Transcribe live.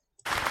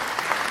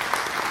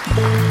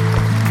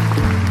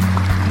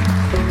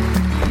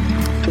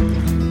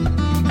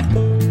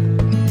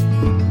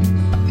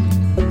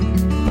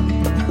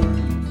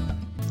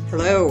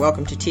Hello,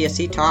 welcome to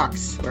TSC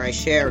Talks, where I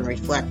share and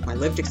reflect my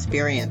lived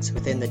experience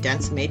within the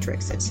dense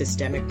matrix of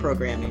systemic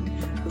programming,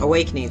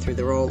 awakening through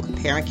the role of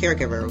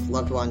parent-caregiver of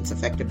loved ones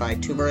affected by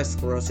tuberous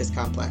sclerosis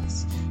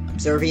complex,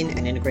 observing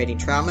and integrating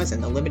traumas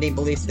and the limiting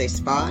beliefs they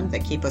spawn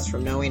that keep us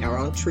from knowing our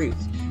own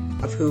truth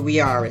of who we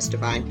are as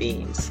divine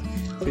beings.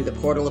 Through the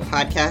portal of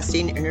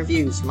podcasting,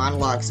 interviews,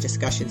 monologues,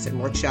 discussions,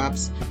 and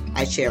workshops,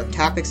 I share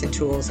topics and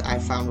tools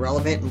I've found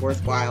relevant and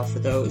worthwhile for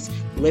those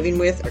living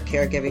with or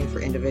caregiving for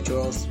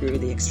individuals through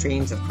the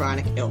extremes of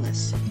chronic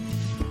illness.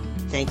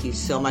 Thank you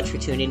so much for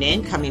tuning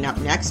in. Coming up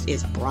next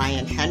is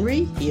Brian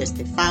Henry. He is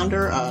the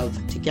founder of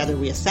Together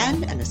We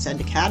Ascend and Ascend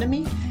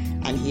Academy,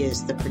 and he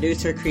is the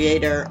producer,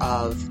 creator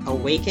of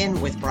Awaken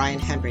with Brian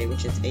Henry,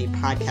 which is a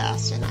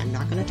podcast. And I'm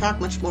not going to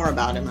talk much more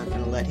about him. I'm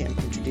going to let him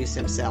introduce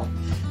himself.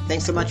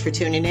 Thanks so much for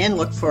tuning in.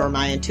 Look for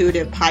my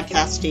intuitive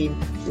podcasting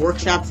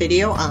workshop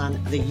video on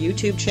the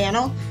YouTube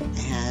channel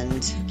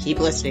and keep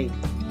listening.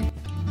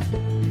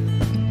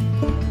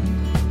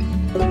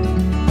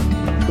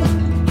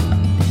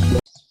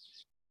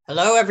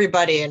 Hello,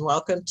 everybody, and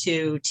welcome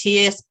to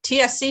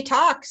TSC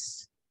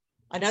Talks,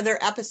 another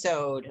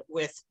episode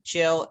with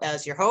Jill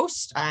as your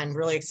host. I'm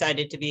really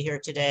excited to be here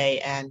today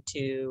and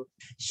to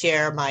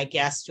share my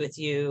guest with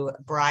you,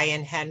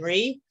 Brian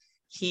Henry.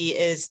 He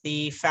is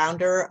the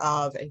founder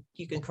of, and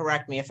you can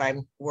correct me if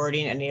I'm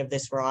wording any of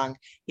this wrong,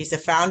 he's the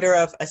founder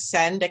of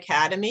Ascend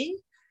Academy,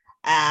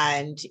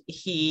 and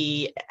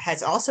he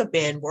has also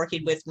been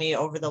working with me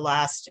over the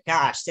last,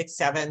 6,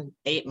 7,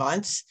 8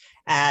 months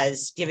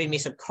as giving me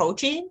some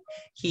coaching.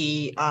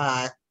 He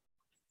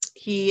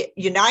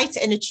unites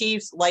and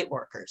achieves light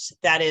workers.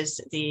 That is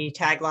the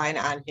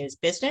tagline on his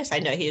business. I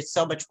know he is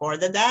so much more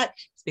than that.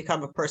 He's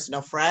become a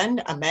personal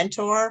friend, a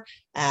mentor,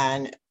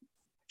 and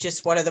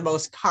just one of the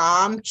most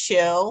calm,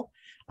 chill,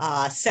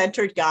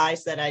 centered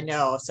guys that I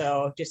know.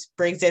 So just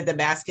brings in the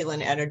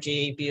masculine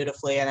energy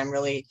beautifully. And I'm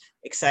really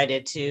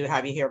excited to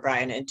have you here,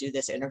 Brian, and do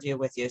this interview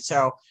with you.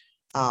 So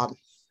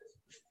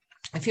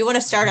if you want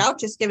to start out,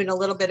 just giving a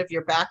little bit of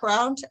your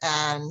background.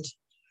 And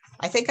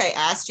I think I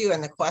asked you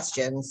in the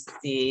questions,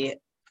 the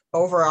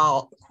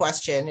overall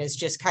question is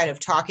just kind of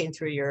talking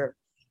through your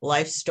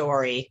life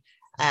story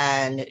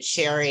and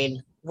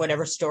sharing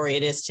whatever story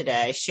it is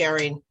today,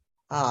 sharing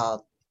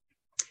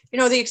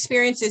the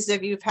experiences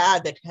that you've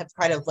had that have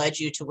kind of led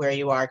you to where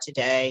you are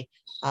today,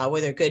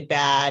 whether good,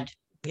 bad.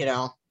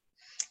 I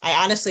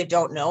honestly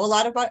don't know a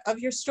lot of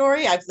your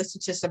story. I've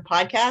listened to some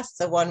podcasts.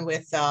 The one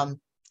with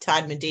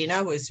Todd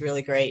Medina was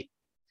really great.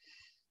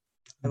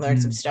 I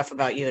learned some stuff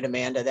about you and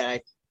Amanda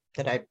that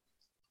I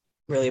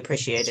really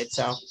appreciated.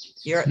 So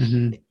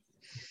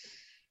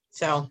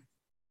so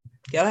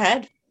go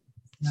ahead,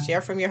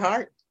 share from your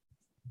heart.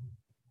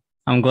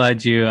 I'm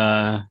glad you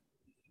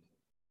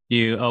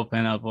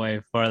open up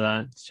way for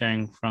that,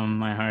 sharing from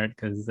my heart,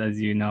 because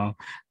as you know,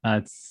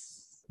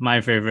 that's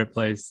my favorite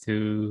place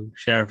to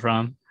share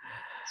from.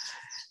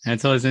 And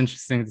it's always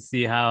interesting to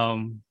see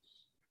how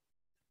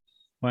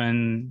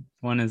when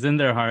one is in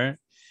their heart,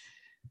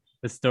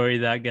 the story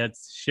that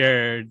gets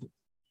shared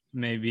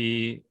may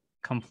be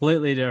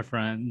completely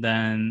different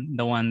than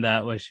the one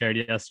that was shared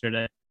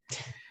yesterday.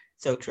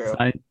 So true.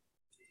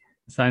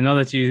 So I know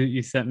that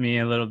you sent me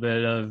a little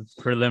bit of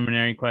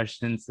preliminary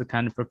questions to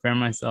kind of prepare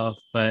myself,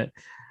 but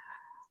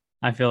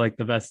I feel like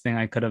the best thing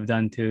I could have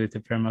done to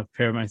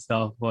prepare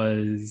myself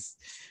was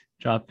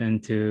drop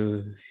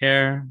into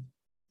here,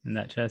 in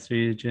that chest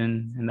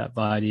region, in that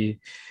body,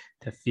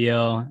 to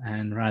feel,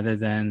 and rather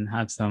than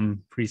have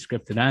some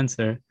pre-scripted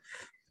answer,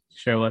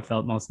 share what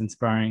felt most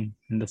inspiring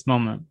in this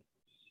moment.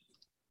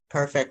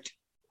 Perfect.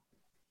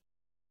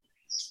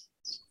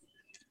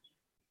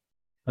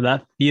 What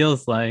that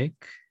feels like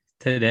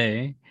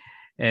today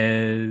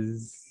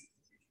is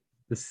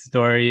the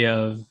story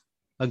of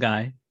a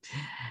guy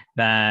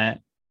that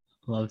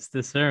loves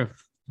to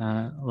serve,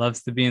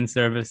 loves to be in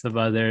service of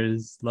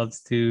others,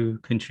 loves to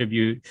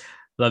contribute,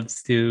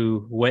 loves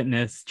to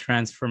witness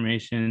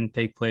transformation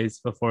take place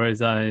before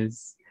his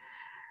eyes.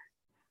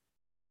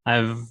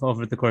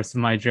 Over the course of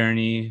my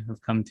journey,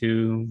 I've come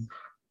to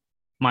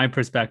my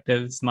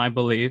perspectives, my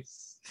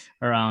beliefs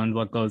around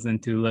what goes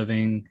into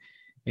living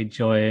a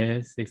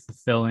joyous, a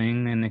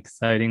fulfilling, and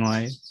exciting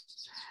life.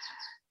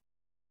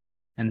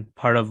 And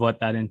part of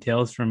what that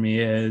entails for me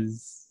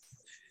is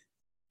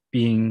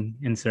being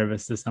in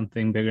service to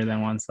something bigger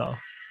than oneself.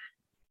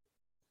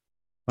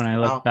 When I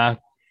look back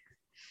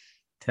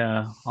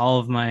to all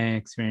of my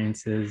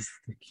experiences,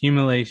 the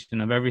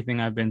accumulation of everything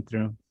I've been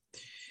through,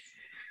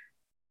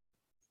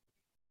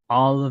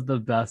 all of the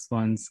best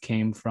ones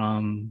came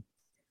from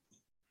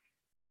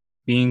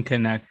being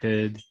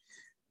connected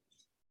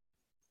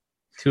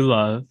to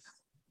love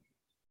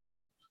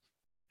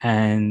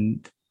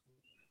and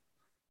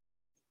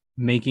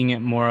making it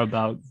more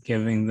about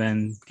giving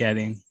than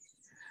getting.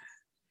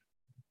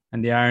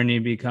 And the irony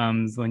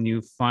becomes when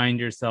you find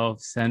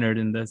yourself centered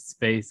in this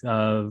space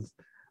of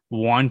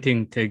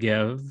wanting to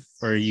give,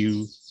 or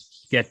you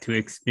get to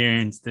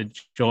experience the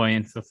joy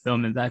and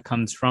fulfillment that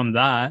comes from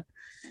that,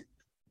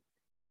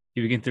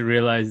 you begin to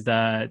realize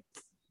that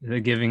the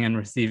giving and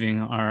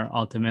receiving are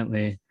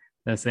ultimately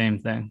the same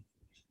thing.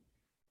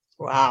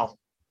 Wow.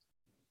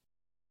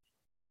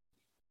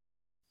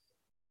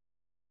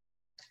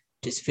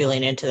 Just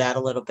feeling into that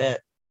a little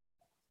bit.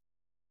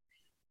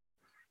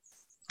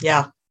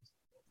 Yeah.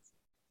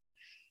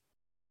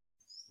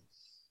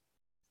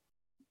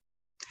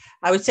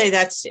 I would say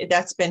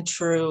that's been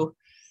true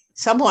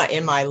somewhat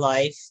in my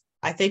life.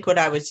 I think when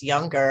I was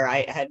younger,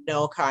 I had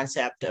no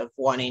concept of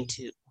wanting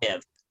to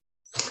give.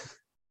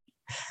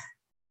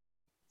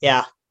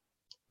 Yeah.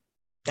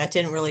 That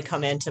didn't really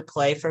come into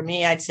play for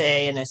me, I'd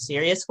say, in a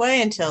serious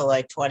way until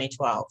like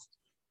 2012.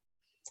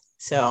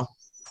 So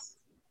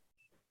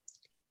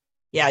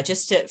yeah,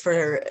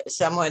 for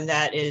someone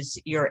that is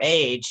your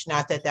age,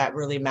 not that that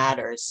really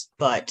matters,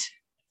 but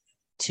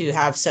to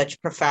have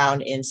such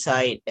profound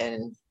insight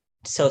and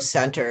so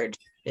centered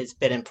has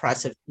been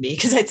impressive to me,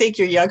 because I think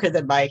you're younger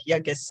than my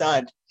youngest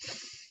son,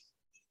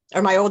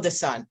 or my oldest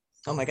son.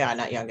 Oh my God,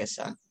 not youngest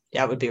son.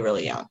 That would be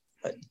really young,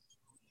 but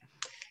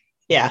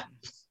yeah.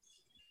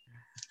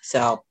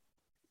 So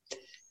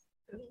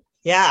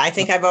yeah, I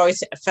think I've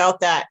always felt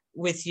that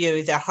with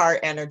you, the heart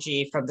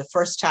energy from the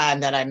first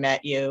time that I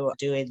met you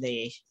doing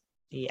the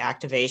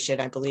activation,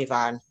 I believe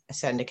on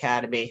Ascend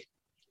Academy,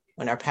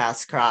 when our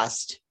paths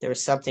crossed. There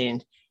was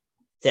something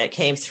that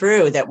came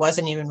through that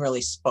wasn't even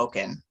really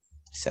spoken.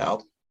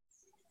 So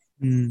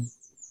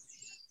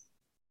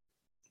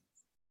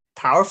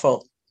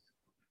powerful.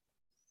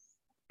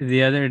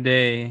 The other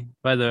day,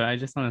 by the way, I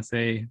just want to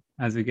say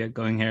as we get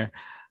going here,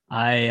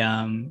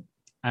 I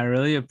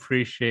really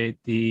appreciate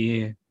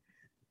the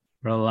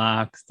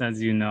relaxed,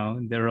 as you know,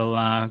 the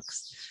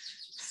relaxed,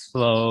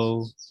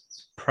 slow,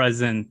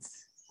 present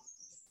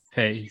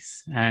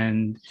pace.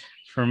 And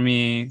for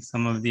me,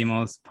 some of the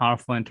most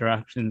powerful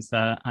interactions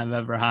that I've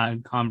ever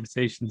had,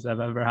 conversations I've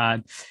ever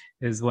had,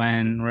 is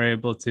when we're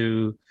able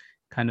to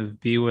kind of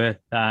be with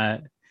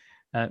that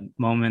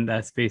moment,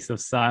 that space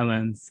of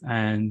silence,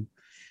 and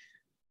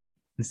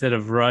instead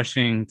of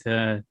rushing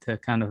to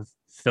kind of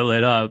fill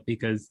it up,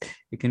 because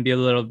it can be a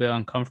little bit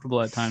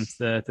uncomfortable at times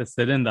to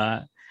sit in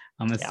that,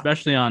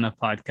 especially on a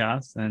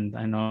podcast. And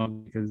I know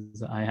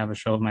because I have a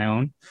show of my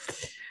own.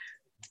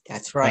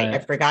 That's right. I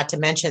forgot to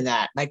mention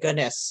that. My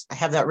goodness, I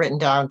have that written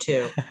down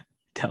too.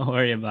 Don't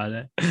worry about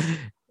it.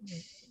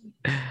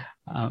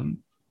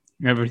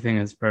 Everything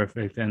is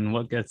perfect, and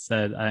what gets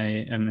said,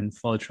 I am in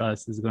full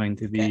trust, is going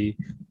to be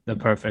the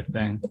perfect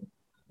thing.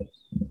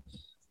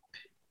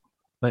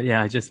 But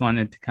yeah, I just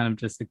wanted to kind of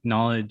just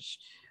acknowledge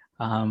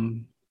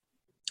that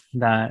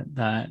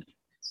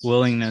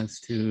willingness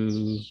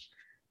to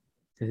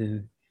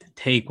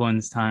take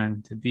one's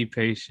time, to be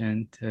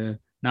patient, to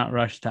not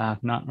rush to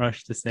act, not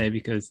rush to say,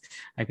 because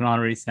I can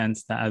already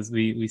sense that as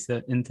we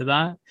sit into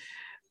that,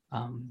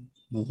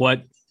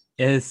 what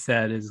is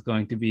said is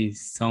going to be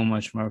so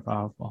much more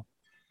powerful.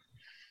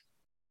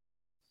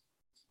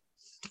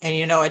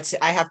 And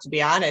I have to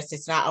be honest,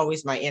 it's not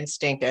always my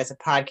instinct as a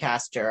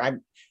podcaster.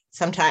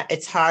 Sometimes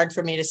it's hard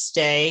for me to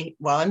stay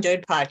while I'm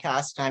doing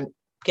podcasts. I'm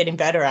getting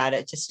better at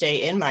it, to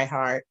stay in my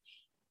heart.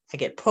 I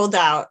get pulled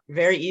out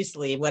very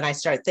easily when I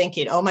start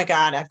thinking, oh my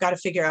God, I've got to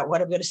figure out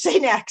what I'm going to say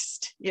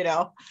next,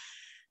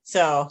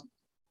 So,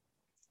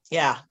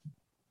 yeah.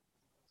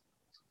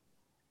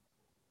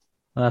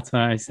 Well, that's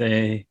when I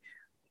say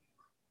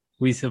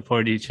we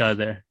support each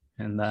other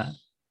in that.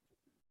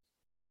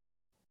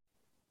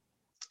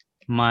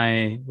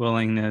 My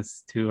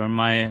willingness to, or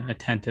my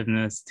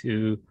attentiveness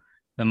to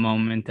the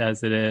moment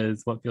as it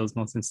is, what feels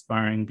most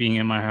inspiring, being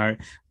in my heart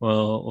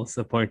will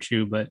support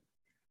you. But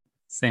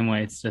same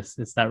way,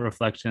 it's that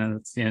reflection, and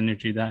it's the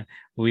energy that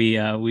we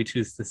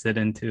choose to sit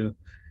into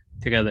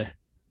together.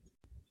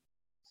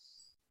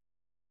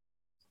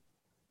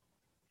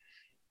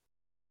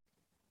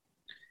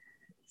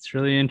 It's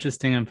really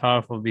interesting and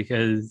powerful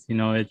because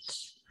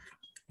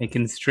it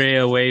can stray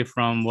away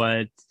from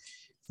what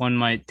one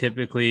might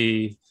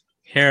typically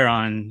hear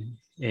on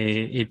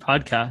a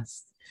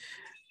podcast.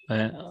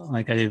 But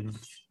like I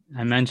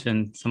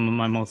mentioned, some of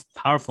my most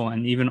powerful,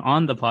 and even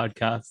on the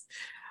podcast,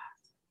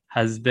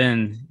 has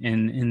been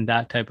in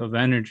that type of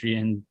energy.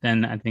 And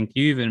then I think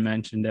you even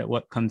mentioned that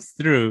what comes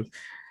through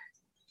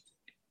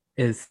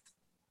is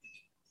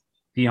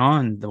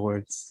beyond the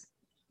words.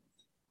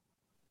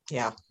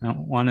 Yeah. I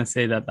want to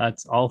say that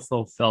that's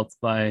also felt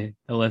by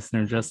the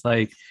listener, just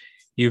like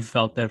you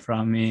felt it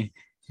from me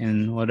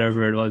in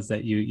whatever it was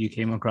that you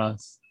came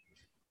across.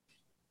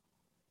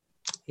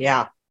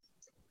 Yeah.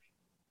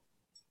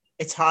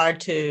 It's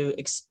hard to,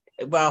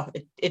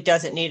 it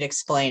doesn't need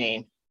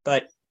explaining,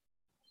 but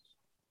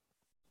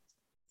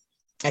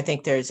I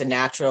think there's a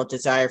natural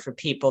desire for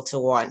people to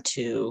want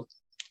to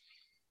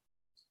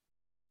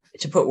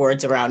put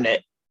words around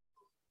it.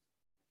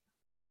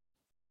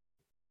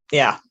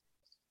 Yeah.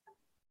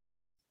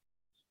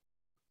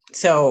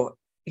 So,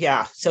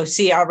 yeah. So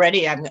see,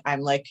 already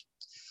I'm like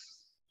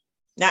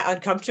not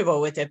uncomfortable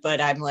with it, but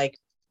I'm like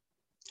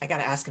I got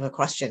to ask him a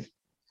question.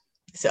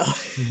 So,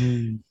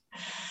 Mhm.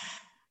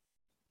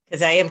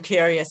 because I am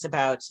curious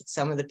about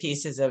some of the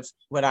pieces of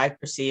what I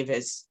perceive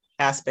as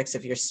aspects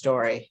of your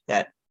story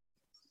that,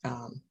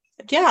 I'm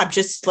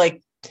just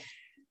like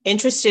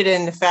interested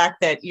in the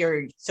fact that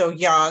you're so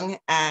young,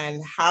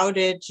 and how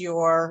did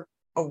your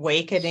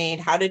awakening,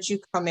 how did you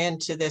come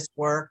into this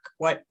work?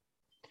 What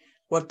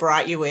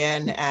brought you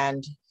in?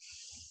 And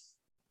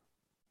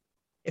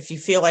if you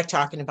feel like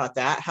talking about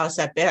that, how's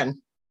that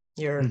been?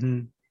 Your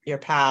Mhm. your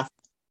path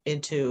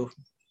into,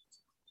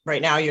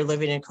 right now you're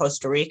living in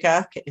Costa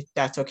Rica. If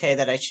that's okay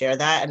that I share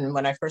that. And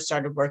when I first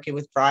started working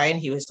with Brian,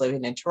 he was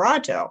living in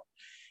Toronto.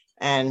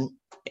 And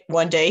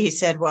one day he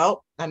said,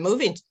 well, I'm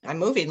moving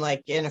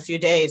like in a few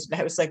days. And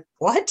I was like,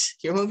 what?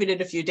 You're moving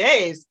in a few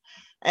days?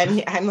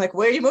 And I'm like,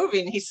 where are you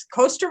moving? He's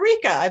Costa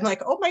Rica. I'm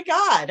like, oh my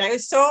God, I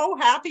was so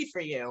happy for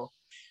you.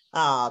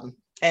 And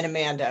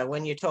Amanda,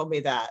 when you told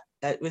me that,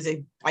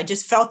 I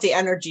just felt the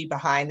energy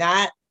behind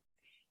that.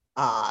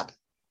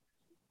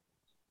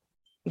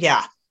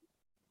 Yeah.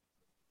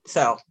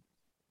 So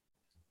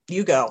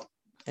you go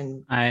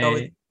and go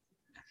with. I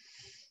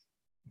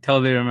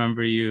totally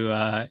remember you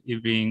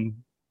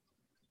being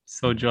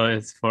so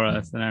joyous for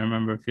us, and I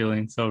remember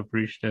feeling so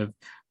appreciative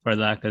for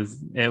that, because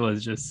it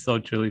was just so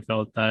truly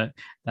felt that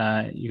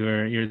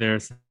you're there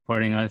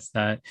supporting us,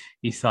 that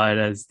you saw it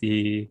as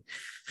the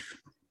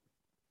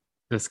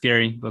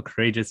scary but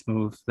courageous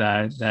move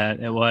that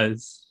it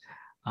was.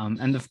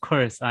 And of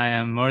course, I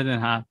am more than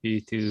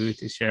happy to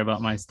share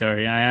about my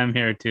story. I am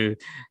here to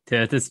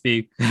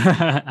speak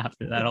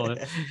after that. All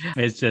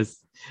it's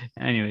just,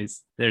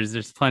 anyways,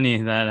 there's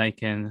plenty that I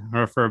can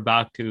refer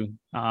back to,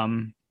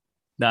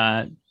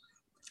 that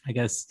I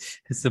guess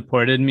has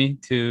supported me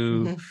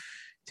Mhm.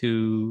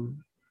 to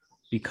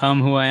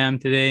become who I am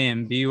today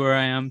and be where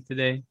I am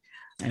today.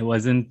 It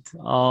wasn't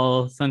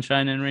all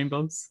sunshine and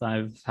rainbows.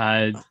 I've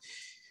had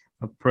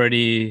a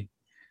pretty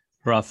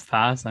rough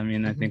past. I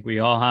mean, I think we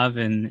all have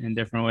in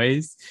different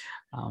ways.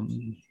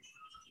 Um,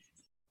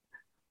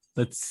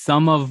 but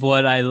some of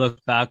what I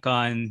look back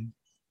on,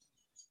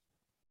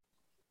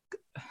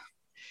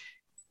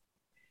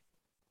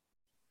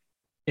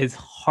 it's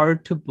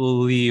hard to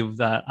believe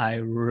that I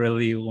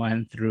really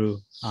went through,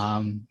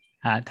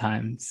 at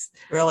times.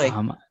 Really?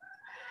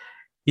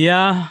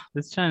 Yeah,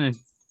 let's try to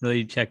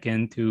really check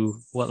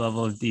into what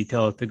level of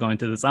detail to go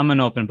into this. I'm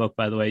an open book,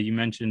 by the way. You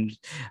mentioned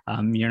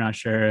you're not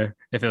sure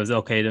if it was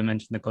okay to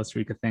mention the Costa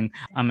Rica thing.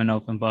 I'm an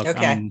open book.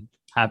 Okay. I'm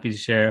happy to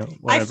share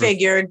I whatever.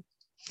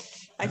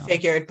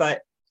 figured,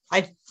 but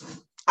I've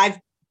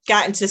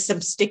gotten to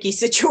some sticky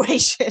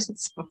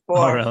situations Oh,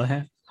 before.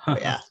 really? Oh,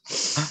 yeah.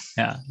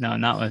 Yeah, no,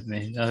 not with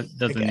me. That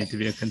doesn't Okay. need to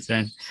be a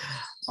concern.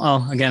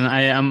 Well, again,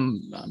 I am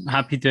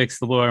happy to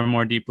explore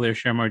more deeply or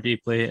share more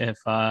deeply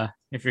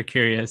if you're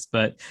curious.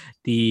 But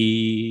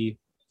the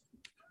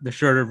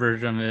shorter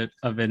version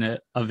of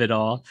it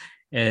all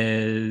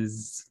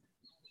is,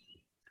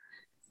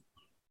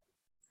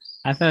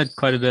 I've had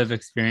quite a bit of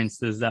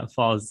experiences that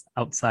falls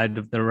outside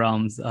of the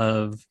realms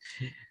of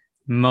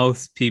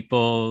most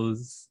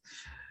people's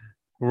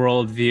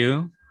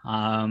worldview,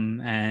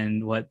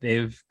 and what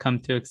they've come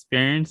to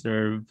experience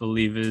or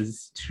believe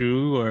is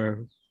true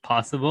or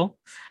possible.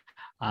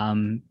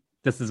 Um,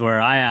 this is where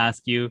I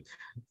ask you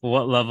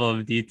what level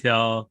of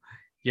detail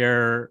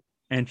you're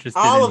interested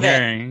All in of it.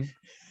 hearing.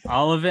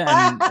 All of it,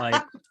 and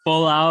like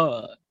full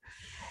out.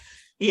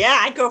 Yeah,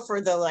 I go for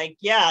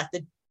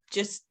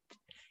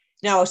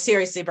no,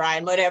 seriously,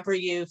 Brian, whatever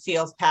you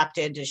feel tapped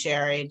into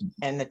sharing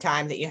and the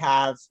time that you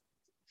have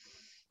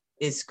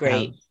is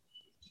great.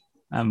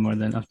 I have more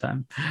than enough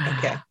time.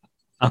 Okay.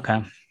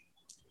 Okay.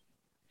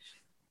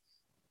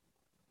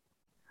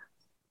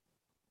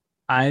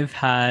 I've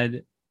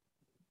had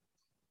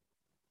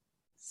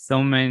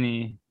so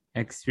many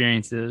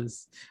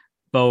experiences,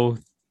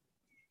 both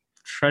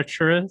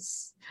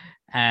treacherous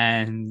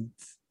and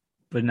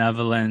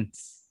benevolent,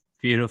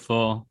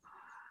 beautiful.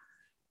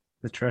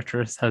 The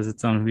treacherous has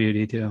its own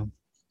beauty too.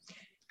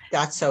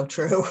 That's so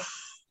true.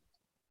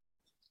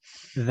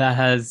 That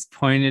has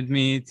pointed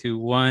me to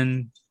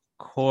one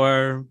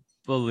core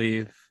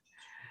belief.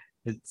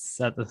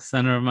 It's at the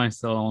center of my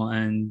soul,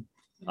 and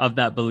of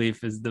that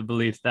belief is the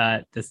belief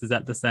that this is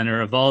at the center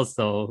of all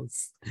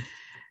souls,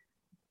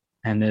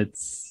 and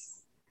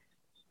it's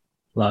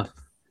love.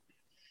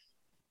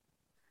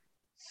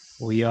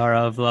 We are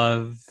of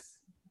love.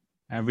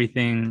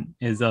 Everything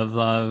is of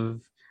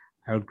love.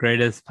 Our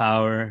greatest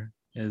power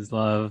is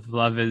love.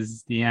 Love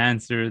is the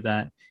answer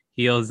that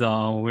heals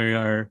all. We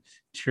are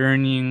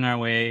journeying our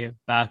way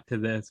back to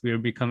this. We are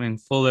becoming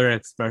fuller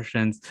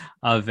expressions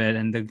of it.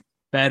 And the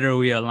better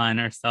we align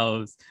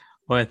ourselves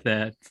with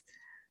it,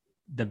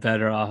 the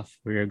better off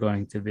we are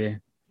going to be.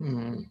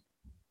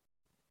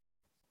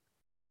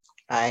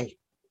 I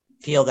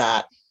feel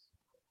that.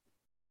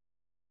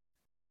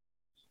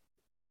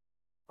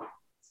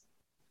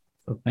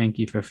 So thank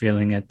you for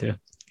feeling it too.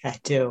 I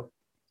do.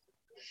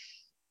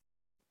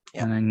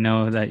 Yep. And I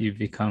know that you've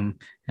become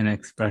an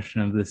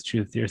expression of this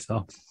truth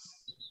yourself.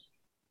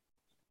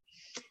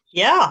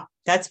 Yeah,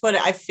 that's what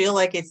I feel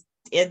like.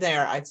 in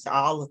there, it's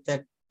all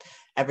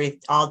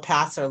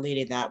paths are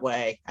leading that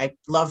way. I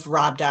love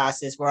Rob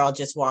Doss's "We're all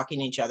just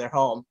walking each other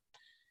home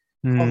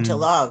to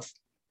love."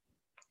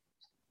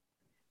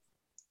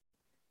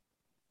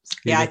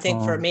 Yeah, I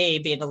think for me,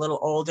 being a little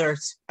older,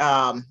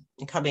 and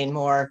coming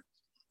more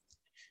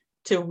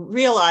to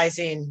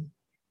realizing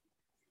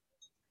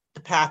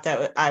the path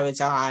that I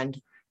was on,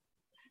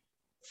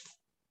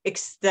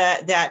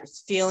 that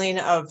feeling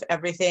of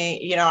everything,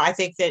 I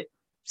think that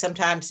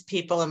sometimes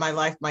people in my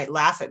life might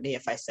laugh at me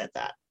if I said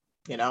that,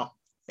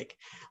 like,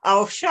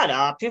 "Oh, shut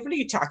up. What are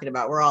you talking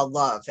about? We're all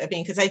love." I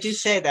mean, because I do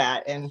say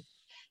that, and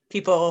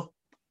people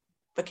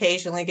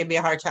occasionally give me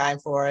a hard time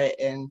for it.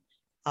 And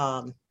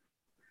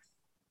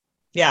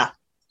yeah.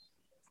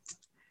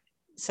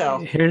 So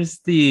here's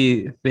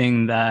the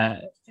thing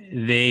that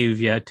they've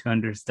yet to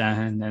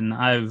understand, and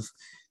I've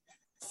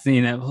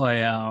seen it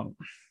play out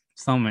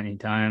so many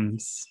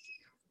times.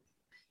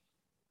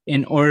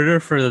 In order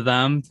for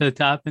them to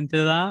tap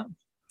into that,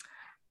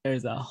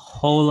 there's a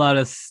whole lot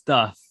of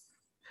stuff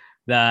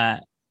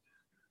that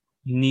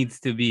needs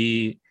to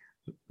be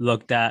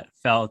looked at,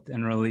 felt,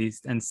 and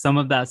released. And some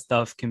of that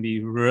stuff can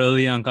be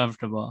really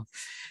uncomfortable.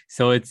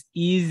 So it's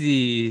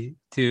easy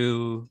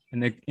to,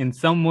 in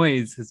some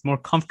ways, it's more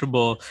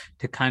comfortable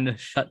to kind of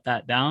shut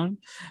that down,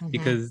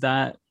 because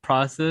that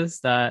process,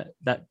 that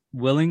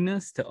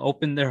willingness to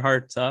open their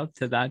hearts up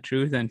to that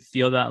truth and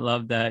feel that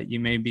love that you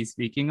may be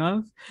speaking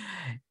of,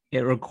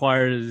 it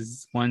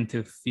requires one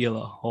to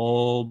feel a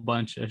whole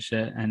bunch of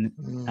shit. And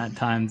at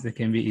times it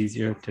can be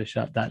easier to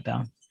shut that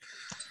down.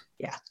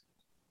 Yeah.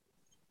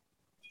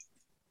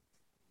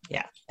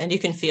 Yeah. And you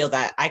can feel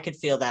that. I could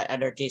feel that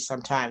energy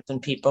sometimes when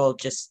people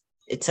just,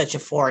 it's such a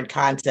foreign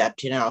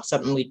concept,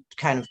 something we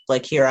kind of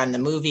like hear on the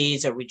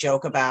movies, or we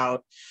joke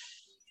about,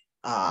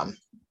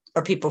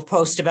 or people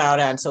post about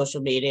on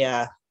social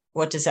media.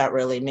 What does that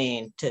really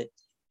mean?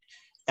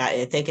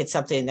 I think it's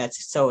something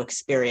that's so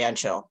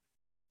experiential.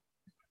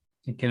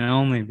 It can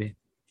only be,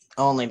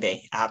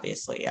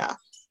 obviously. Yeah.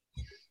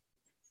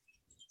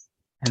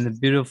 And the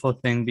beautiful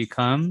thing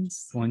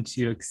becomes, once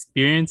you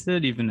experience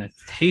it, even a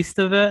taste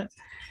of it,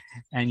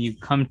 and you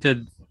come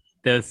to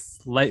this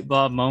light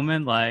bulb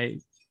moment, like,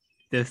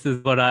 this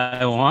is what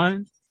I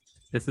want.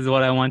 This is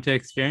what I want to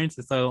experience.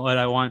 This is what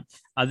I want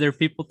other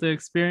people to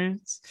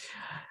experience.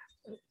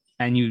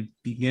 And you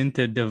begin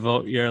to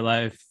devote your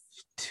life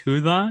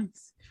to that.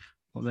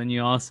 Well, then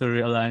you also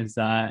realize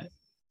that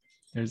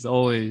there's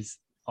always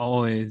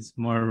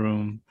more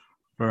room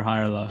for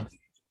higher love.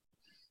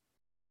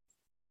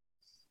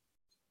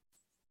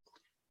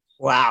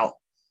 Wow.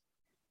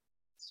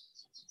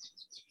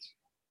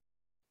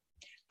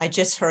 I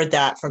just heard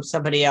that from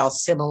somebody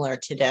else similar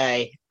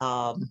today.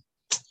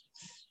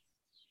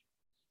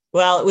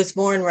 Well, it was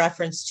more in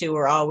reference to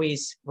we're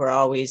always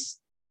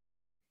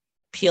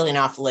peeling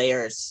off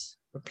layers.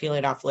 We're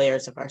peeling off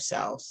layers of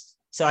ourselves.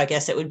 So I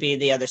guess it would be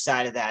the other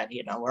side of that.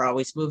 We're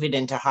always moving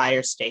into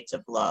higher states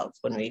of love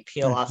when we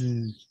peel off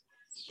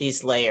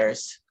these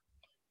layers.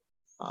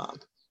 And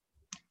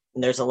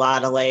there's a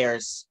lot of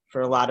layers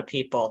for a lot of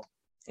people,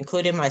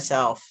 including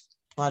myself.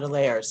 A lot of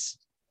layers.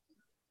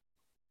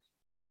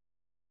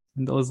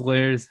 And those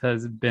layers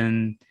have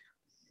been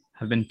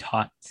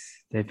taught.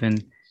 They've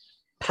been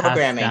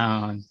passed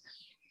down,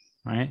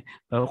 right?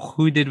 But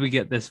who did we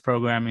get this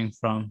programming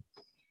from?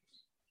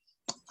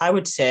 I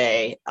would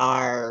say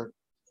our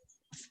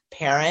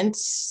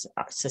parents,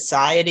 our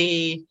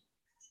society.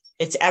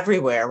 It's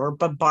everywhere. We're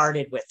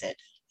bombarded with it.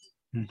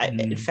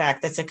 In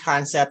fact, that's a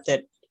concept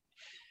that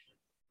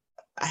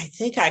I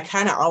think I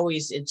kind of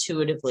always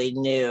intuitively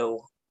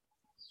knew,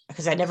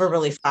 because I never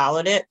really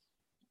followed it.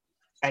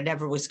 I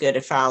never was good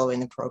at following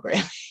the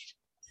program.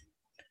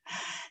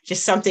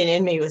 Just something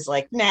in me was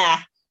like, nah,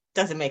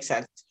 doesn't make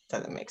sense.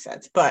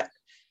 But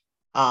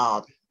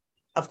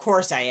of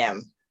course I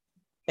am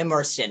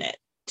immersed in it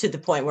to the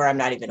point where I'm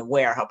not even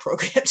aware how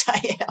programmed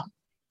I am.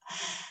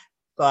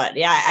 But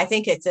yeah, I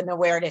think it's an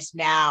awareness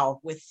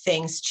now with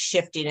things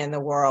shifting in the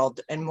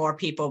world and more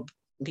people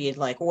being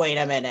like, wait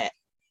a minute.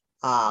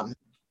 I'm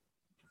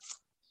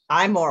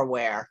more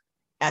aware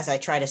as I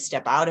try to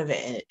step out of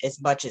it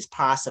as much as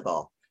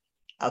possible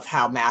of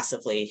how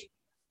massively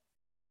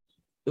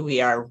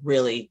we are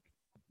really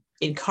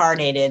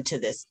incarnated into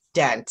this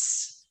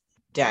dense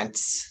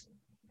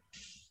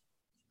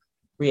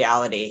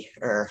reality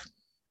or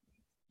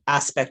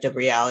aspect of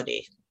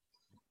reality.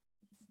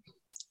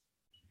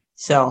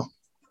 So.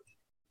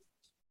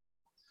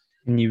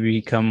 And you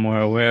become more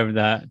aware of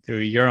that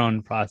through your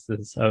own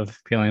process of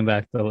peeling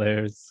back the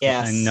layers.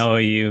 Yes. I know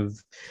you've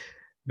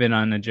been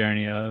on a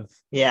journey of.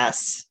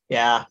 Yes.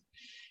 Yeah.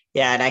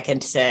 Yeah. And I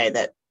can say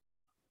that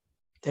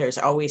there's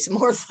always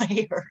more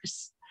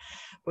layers,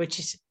 which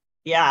is,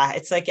 yeah,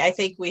 it's like, I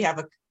think we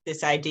have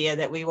this idea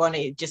that we want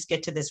to just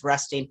get to this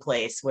resting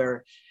place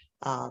where,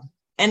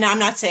 and I'm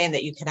not saying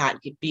that you cannot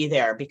be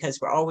there, because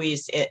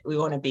we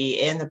want to be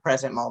in the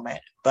present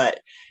moment, but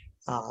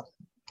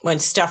when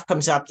stuff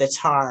comes up that's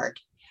hard,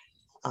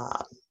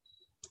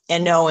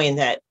 and knowing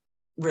that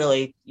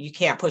really you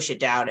can't push it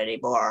down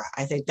anymore,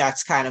 I think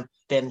that's kind of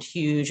been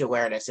huge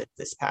awareness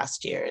this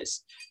past year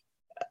is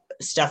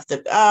stuff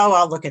that, oh,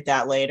 I'll look at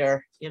that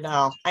later.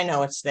 I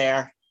know it's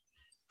there,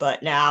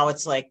 but now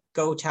it's like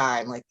go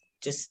time. Like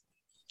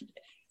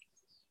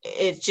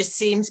it just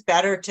seems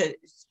better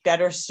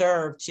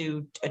served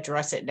to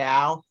address it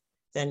now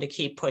than to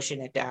keep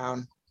pushing it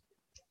down.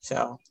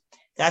 So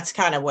that's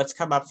kind of what's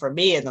come up for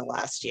me in the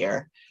last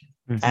year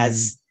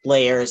as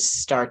layers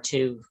start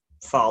to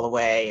fall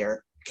away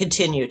or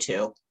continue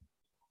to.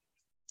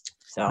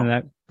 So and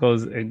that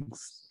goes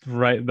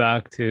right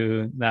back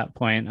to that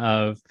point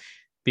of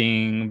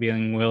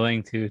being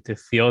willing to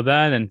feel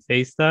that and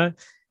face that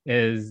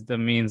is the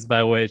means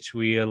by which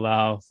we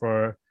allow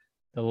for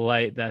the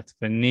light that's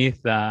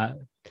beneath that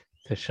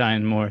to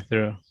shine more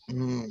through.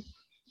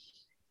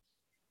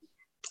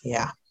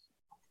 Yeah.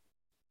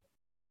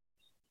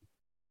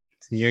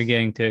 So you're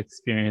getting to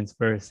experience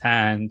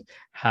firsthand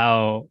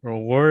how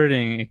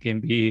rewarding it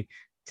can be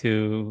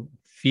to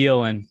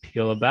feel and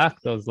peel back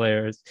those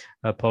layers,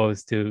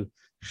 opposed to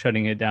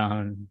shutting it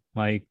down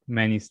like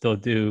many still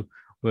do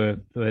with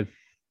the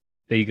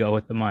ego,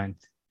 with the mind.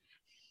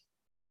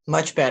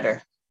 Much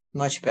better.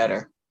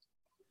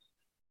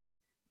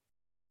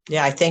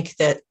 Yeah, I think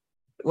that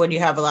when you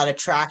have a lot of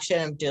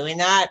traction of doing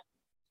that,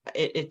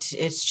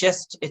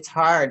 it's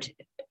hard.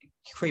 It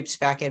creeps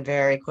back in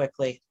very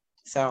quickly.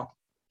 So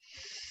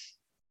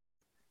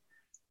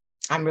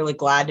I'm really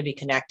glad to be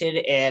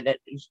connected and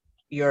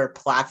your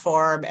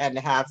platform and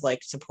to have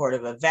like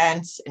supportive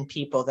events and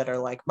people that are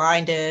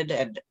like-minded,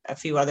 and a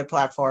few other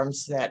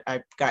platforms that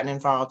I've gotten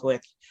involved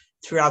with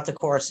throughout the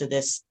course of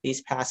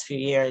these past few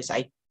years.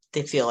 I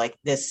feel like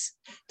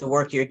the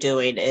work you're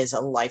doing is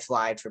a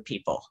lifeline for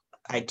people.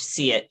 I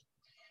see it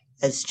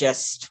as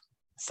just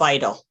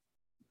vital,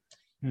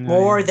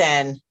 more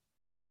than,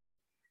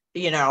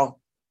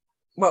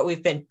 what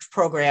we've been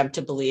programmed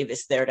to believe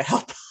is there to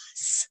help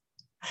us.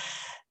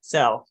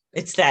 So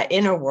it's that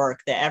inner work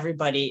that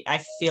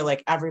I feel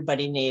like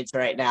everybody needs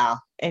right now.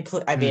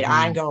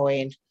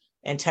 Ongoing,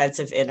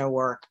 intensive inner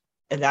work.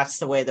 And that's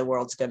the way the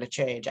world's going to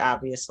change,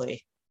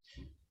 obviously,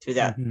 through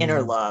that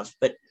inner love.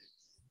 But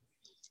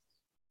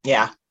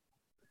yeah.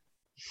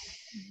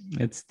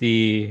 It's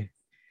the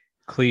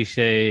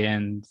cliche,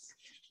 and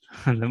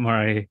the more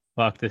I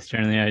walk this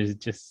journey, I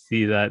just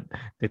see that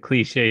the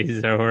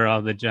cliches are where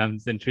all the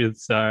gems and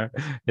truths are.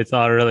 It's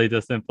all really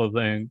the simple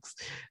things,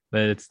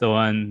 but it's the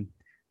one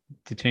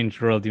to change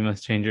the world, you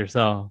must change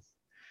yourself.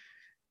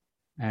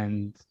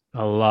 And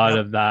a lot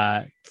of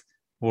that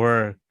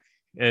work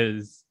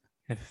is,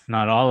 if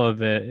not all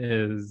of it,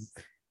 is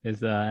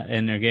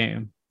inner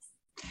game.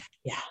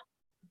 Yeah.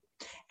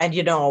 And,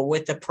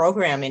 with the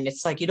programming,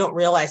 it's like you don't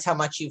realize how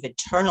much you've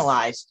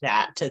internalized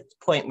that to the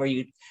point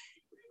where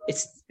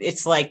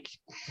it's like,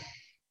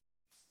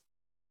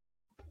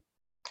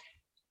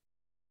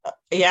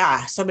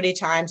 so many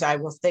times I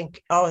will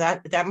think, oh,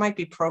 that might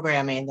be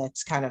programming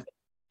that's kind of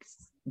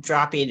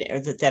dropping, or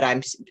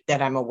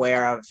that I'm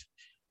aware of.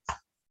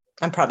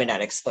 I'm probably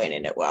not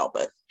explaining it well,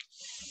 but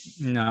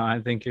no,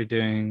 I think you're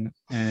doing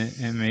an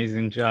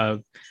amazing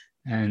job,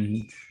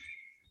 and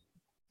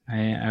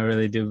I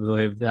really do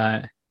believe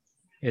that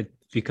it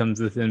becomes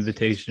this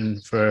invitation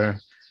for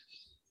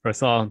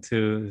us all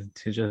to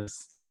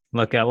just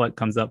look at what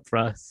comes up for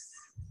us.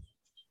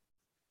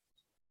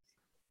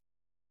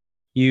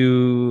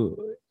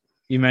 You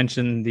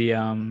mentioned the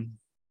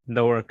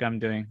work I'm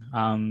doing.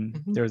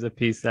 There was a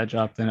piece that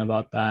dropped in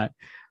about that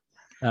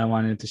I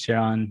wanted to share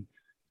on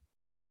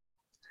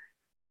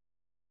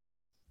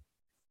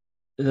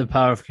the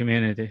power of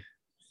community.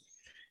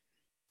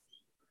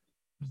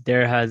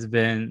 There has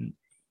been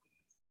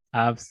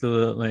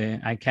absolutely,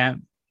 I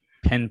can't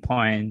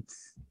pinpoint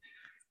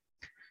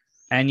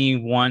any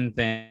one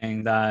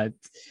thing that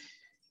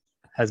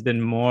has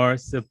been more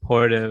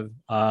supportive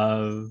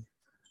of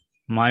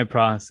my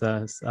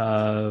process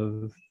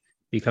of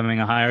becoming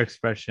a higher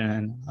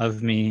expression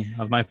of me,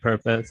 of my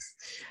purpose,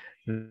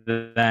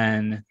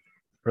 than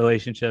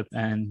relationship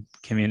and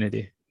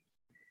community.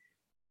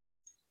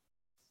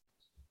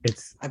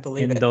 It's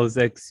in those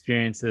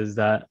experiences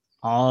that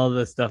all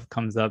the stuff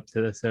comes up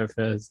to the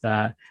surface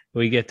that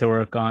we get to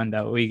work on,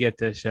 that we get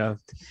to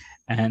shift.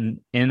 And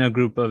in a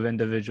group of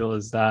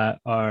individuals that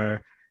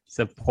are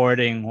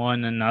supporting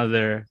one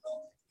another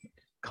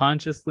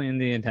consciously, in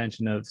the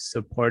intention of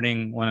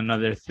supporting one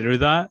another through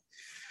that,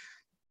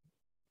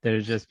 there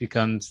just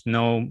becomes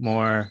no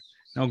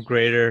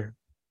greater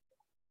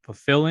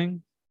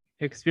fulfilling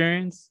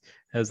experience,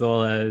 as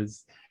well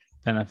as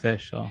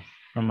beneficial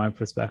from my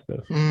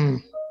perspective.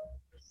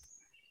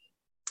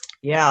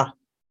 Yeah.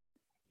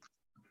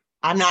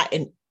 I'm not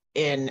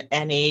in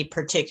any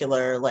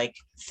particular like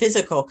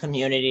physical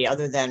community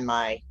other than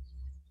my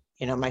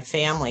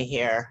family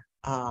here.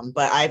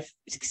 But I've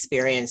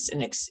experienced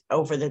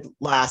over the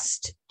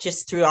last,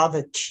 just through all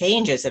the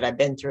changes that I've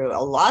been through,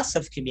 a loss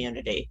of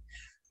community.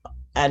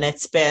 And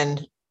it's been,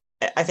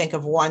 I think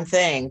of one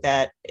thing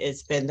that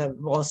has been the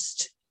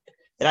most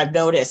that I've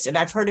noticed, and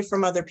I've heard it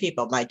from other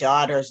people. My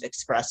daughter's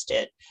expressed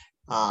it.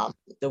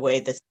 the way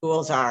the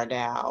schools are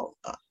now.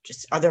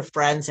 Just other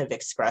friends have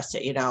expressed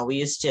it. We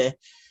used to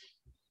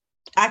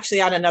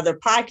actually on another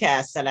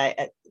podcast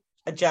that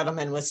a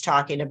gentleman was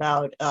talking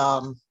about.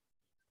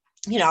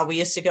 We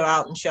used to go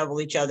out and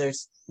shovel each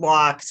other's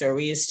walks, or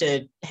we used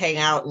to hang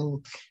out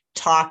and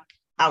talk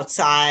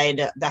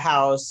outside the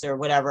house or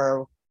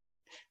whatever,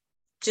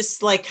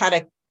 just like kind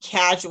of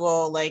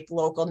casual, like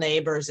local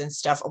neighbors and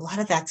stuff. A lot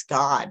of that's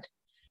gone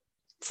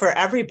for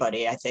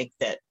everybody. I think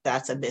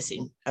that's a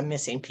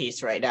missing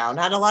piece right now.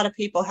 Not a lot of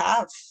people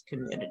have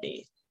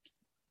community,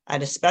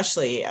 and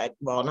especially,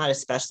 well, not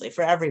especially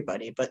for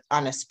everybody, but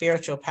on a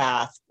spiritual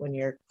path, when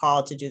you're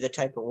called to do the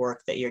type of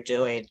work that you're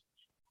doing,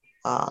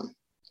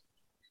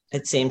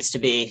 it seems to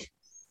be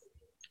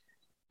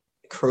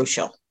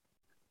crucial.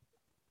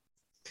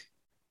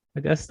 I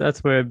guess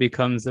that's where it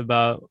becomes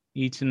about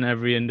each and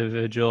every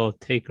individual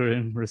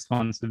taking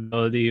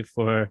responsibility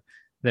for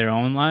their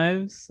own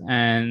lives.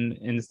 And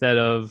instead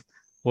of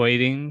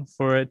waiting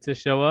for it to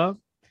show up,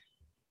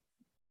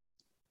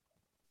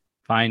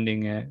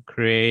 finding it,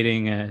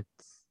 creating it.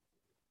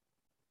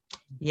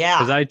 Yeah.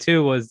 Because I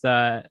too was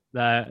that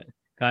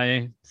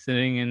guy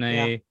sitting in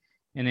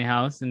a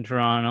house in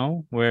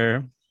Toronto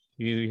where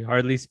you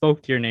hardly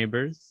spoke to your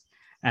neighbors,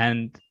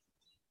 and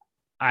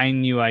I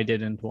knew I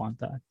didn't want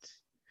that.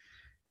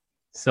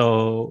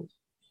 So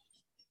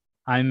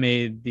I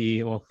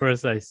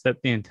first I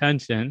set the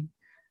intention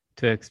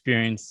to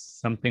experience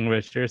something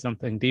richer,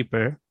 something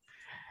deeper,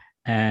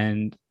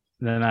 and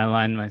then I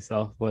aligned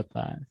myself with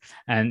that.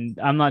 And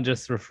I'm not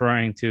just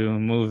referring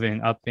to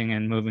upping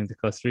and moving to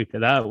Costa Rica.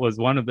 That was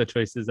one of the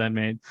choices I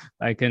made.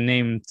 I can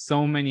name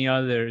so many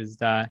others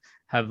that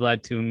have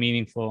led to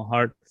meaningful,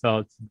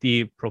 heartfelt,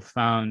 deep,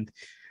 profound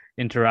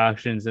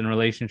interactions and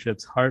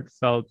relationships,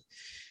 heartfelt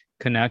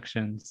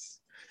connections.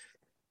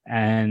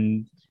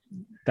 And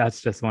that's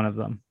just one of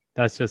them.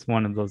 That's just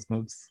one of those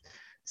moves.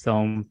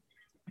 So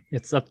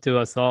it's up to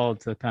us all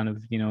to kind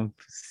of,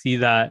 see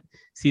that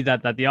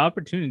the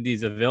opportunity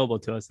is available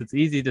to us. It's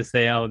easy to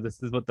say, oh,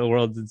 this is what the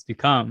world has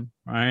become,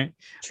 right?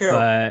 True.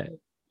 But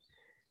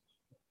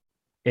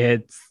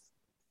it's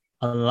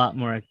a lot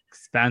more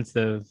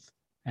expansive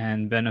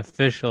and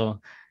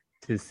beneficial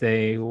to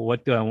say,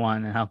 what do I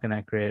want and how can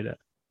I create it?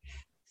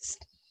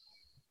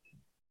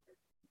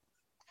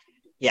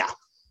 Yeah.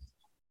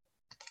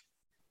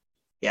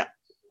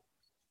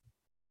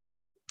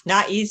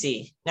 Not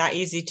easy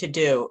to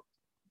do.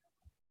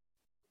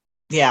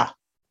 Yeah.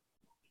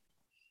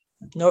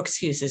 No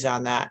excuses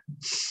on that.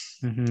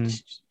 Mm-hmm.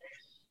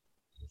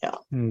 Yeah.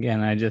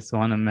 Again, I just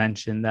want to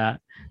mention that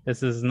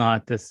this is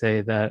not to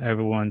say that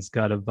everyone's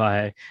got to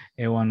buy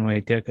a one-way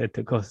ticket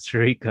to Costa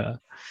Rica.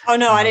 Oh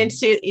no, I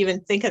didn't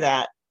even think of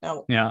that.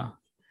 No. Yeah,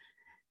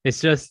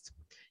 it's just,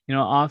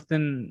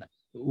 often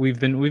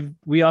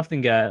we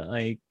often get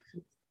like,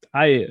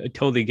 I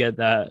totally get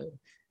that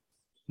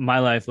my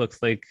life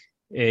looks like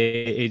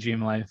a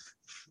dream life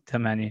to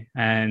many,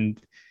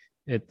 and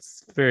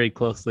it's very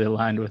closely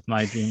aligned with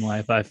my dream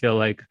life. I feel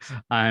like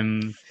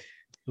I'm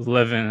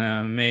living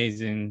an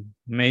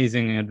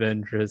amazing,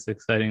 adventurous,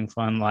 exciting,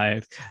 fun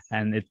life,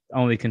 and it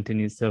only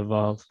continues to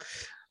evolve.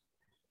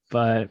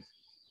 But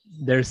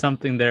there's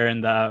something there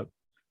in that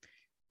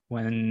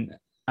when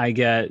I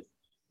get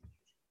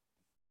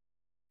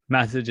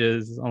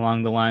messages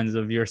along the lines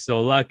of "you're so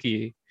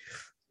lucky,"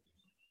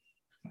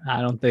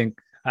 I don't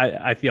think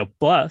I feel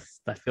blessed.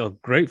 I feel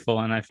grateful,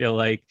 and I feel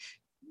like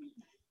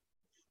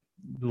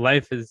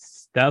life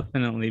has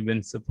definitely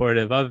been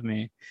supportive of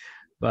me.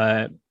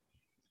 But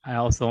I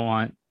also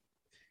want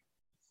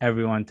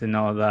everyone to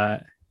know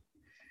that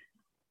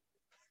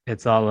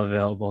it's all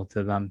available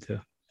to them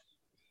too.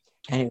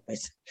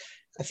 Anyways,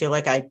 I feel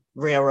like I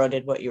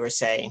railroaded what you were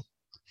saying.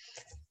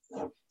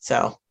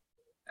 So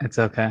it's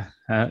okay.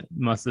 That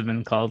must have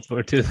been called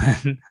for too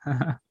then.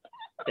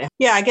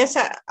 Yeah, I guess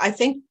I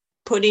think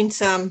putting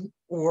some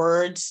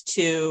words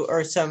to,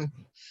 or some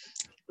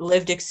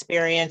lived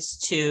experience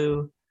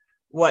to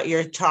what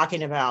you're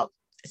talking about.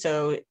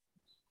 So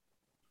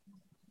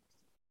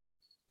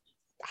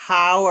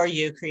how are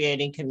you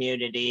creating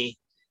community?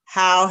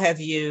 How have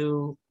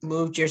you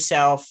moved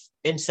yourself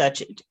at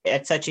such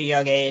a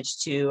young age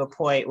to a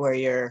point where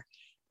you're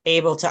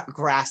able to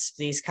grasp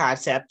these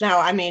concepts? Now,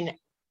 I mean,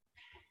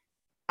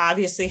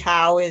 obviously,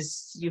 how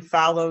is you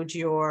followed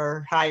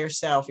your highest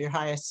self,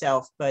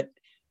 but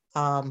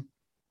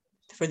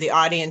for the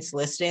audience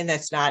listening,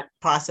 that's not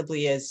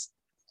possibly as,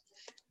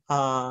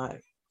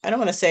 I don't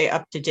want to say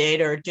up to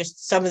date, or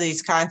just some of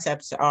these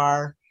concepts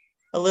are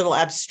a little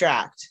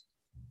abstract.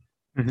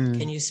 Mm-hmm.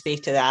 Can you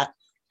speak to that?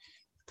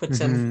 Put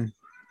some. Mm-hmm.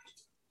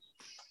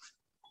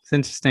 It's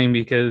interesting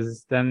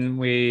because then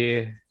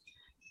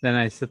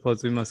I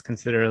suppose we must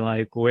consider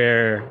like,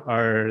 where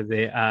are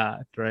they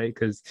at, right?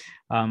 Because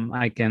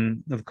I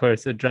can, of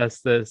course,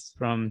 address this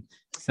from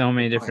so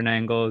many different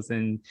angles,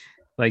 and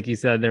like you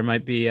said, there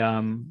might be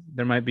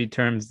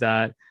terms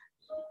that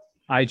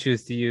I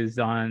choose to use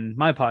on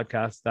my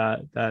podcast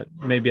that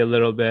may be a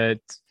little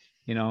bit,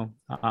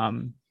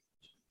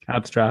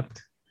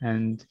 abstract,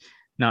 and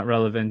not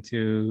relevant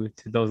to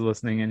those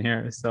listening in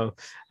here. So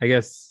I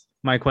guess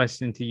my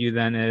question to you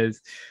then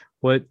is,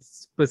 what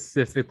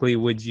specifically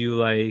would you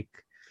like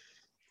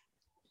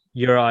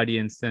your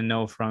audience to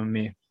know from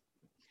me?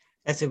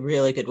 That's a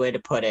really good way to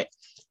put it.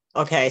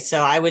 Okay,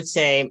 so I would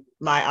say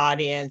my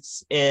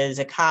audience is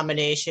a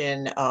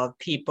combination of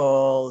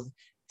people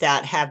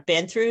that have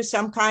been through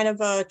some kind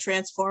of a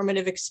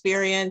transformative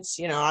experience.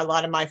 You know, a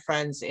lot of my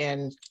friends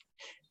in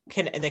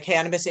the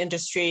cannabis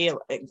industry,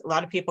 a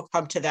lot of people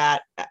come to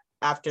that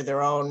after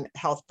their own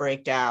health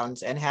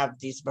breakdowns and have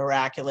these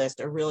miraculous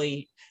or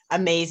really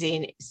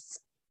amazing,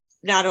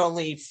 not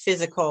only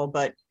physical,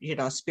 but, you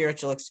know,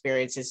 spiritual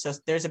experiences. So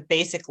there's a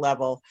basic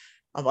level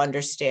of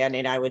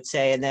understanding, I would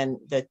say. And then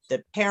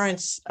the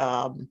parents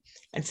and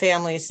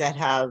families that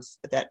have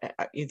that,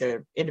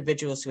 either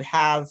individuals who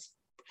have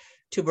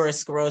tuberous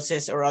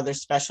sclerosis or other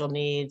special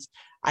needs,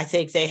 I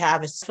think they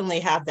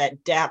certainly have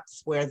that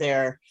depth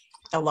where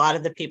a lot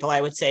of the people, I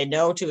would say,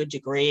 know to a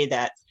degree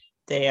that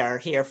they are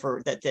here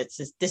for that.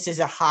 This is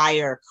a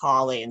higher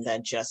calling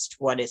than just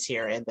what is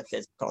here in the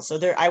physical. So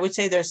I would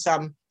say there's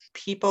some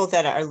people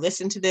that are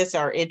listening to this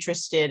are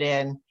interested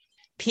in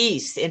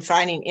peace, in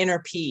finding inner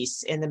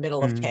peace in the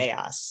middle of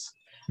chaos.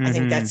 I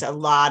think that's a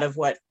lot of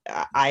what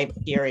I'm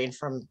hearing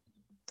from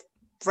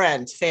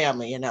friends,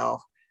 family. You know,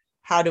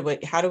 how do we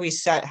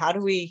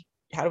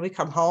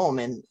come home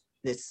in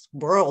this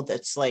world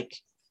that's like,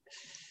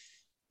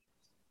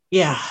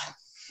 yeah.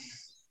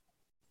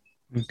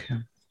 Okay.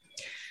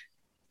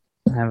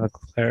 I have a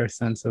clear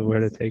sense of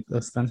where to take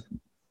this then.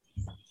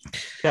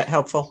 Is that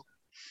helpful?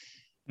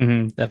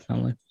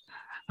 Definitely.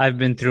 I've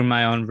been through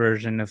my own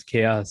version of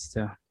chaos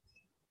too.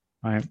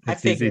 Right. I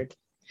figured.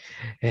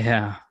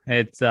 Yeah.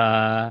 It's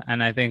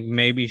and I think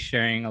maybe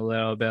sharing a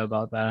little bit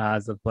about that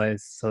has a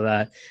place so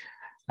that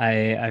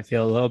I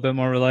feel a little bit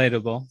more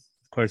relatable.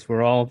 Of course,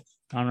 we're all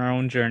on our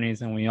own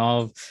journeys and we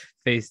all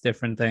face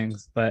different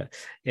things, but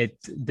it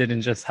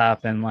didn't just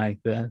happen like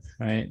this,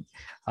 right?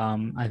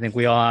 I think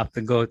we all have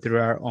to go through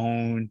our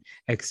own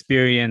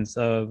experience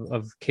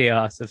of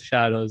chaos, of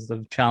shadows,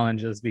 of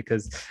challenges,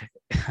 because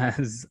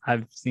as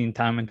I've seen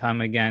time and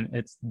time again,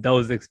 it's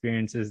those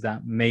experiences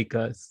that make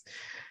us,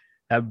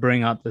 that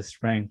bring out the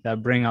strength,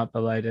 that bring out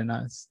the light in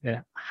us. It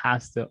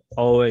has to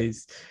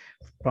always,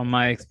 from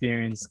my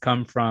experience,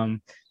 come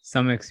from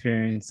some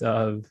experience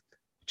of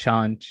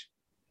challenge,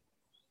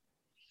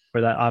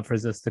 where that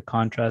offers us the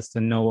contrast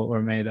to know what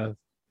we're made of.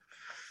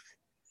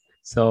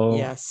 So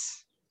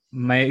yes,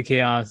 my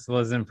chaos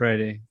wasn't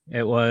pretty.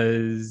 It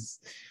was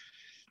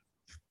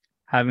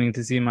having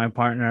to see my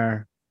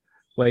partner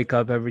wake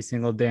up every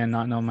single day and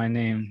not know my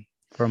name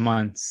for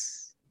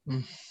months.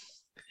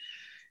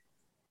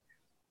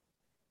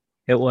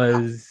 It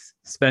was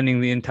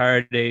spending the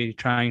entire day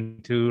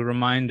trying to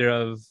remind her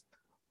of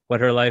what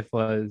her life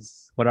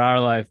was, what our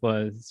life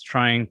was,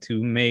 trying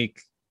to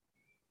make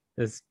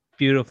this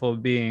beautiful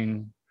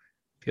being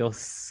feel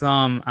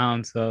some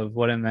ounce of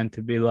what it meant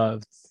to be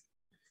loved,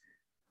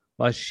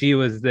 while she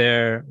was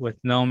there with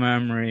no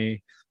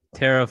memory,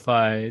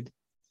 terrified,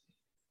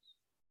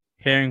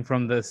 hearing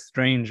from the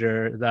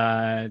stranger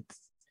that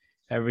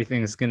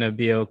everything's gonna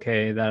be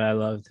okay, that I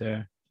loved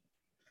her.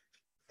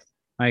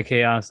 My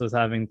chaos was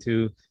having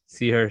to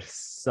see her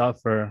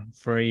suffer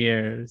for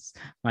years.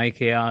 My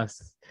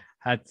chaos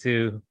had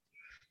to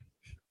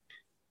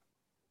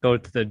go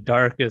to the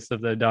darkest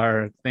of the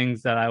dark,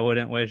 things that I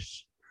wouldn't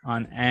wish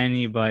on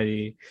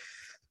anybody,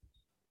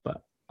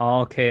 but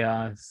all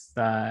chaos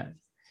that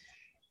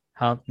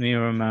helped me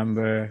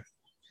remember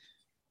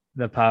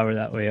the power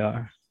that we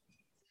are.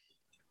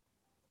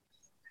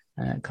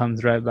 And it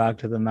comes right back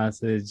to the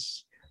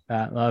message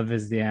that love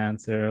is the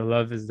answer.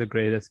 Love is the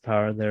greatest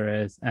power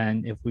there is.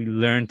 And if we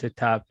learn to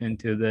tap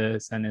into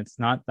this, and it's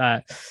not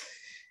that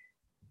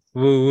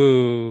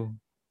woo-woo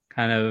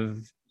kind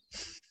of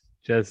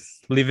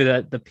just leave it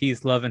at the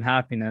peace, love, and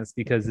happiness,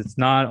 because it's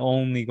not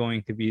only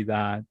going to be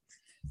that.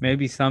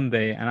 Maybe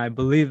someday, and I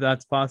believe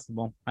that's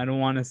possible. I don't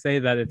want to say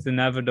that it's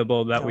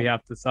inevitable that we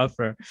have to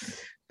suffer,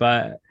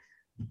 but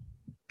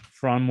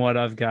from what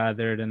I've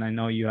gathered, and I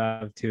know you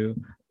have too,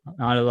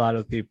 not a lot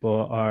of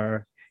people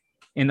are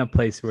in a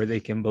place where they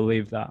can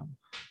believe that.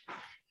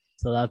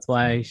 So that's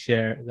why I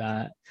share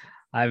that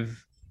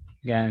I've,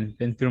 again,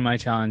 been through my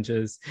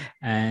challenges.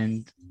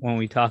 And when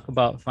we talk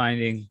about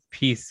finding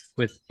peace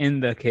within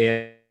the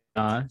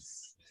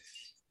chaos,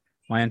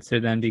 my answer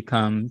then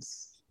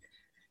becomes,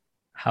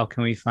 how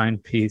can we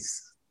find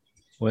peace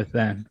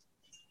within?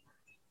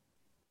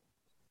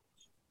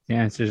 The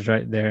answer is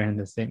right there in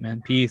the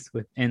statement, peace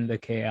within the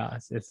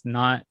chaos. It's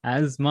not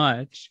as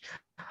much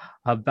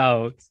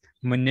about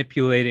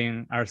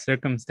manipulating our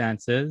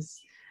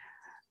circumstances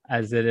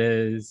as it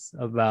is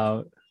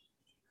about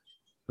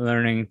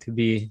learning to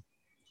be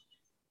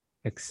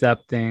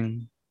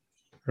accepting,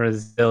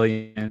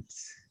 resilient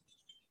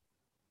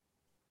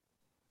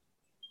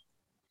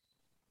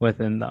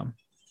within them.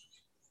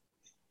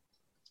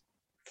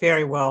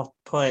 Very well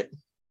put.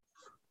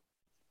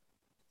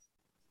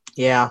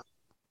 Yeah.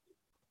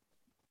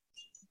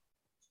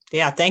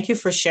 Yeah, thank you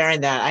for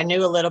sharing that. I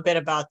knew a little bit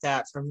about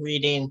that from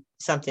reading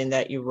something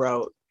that you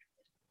wrote.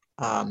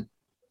 Um,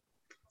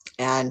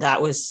 and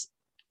that was,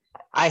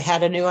 I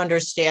had a new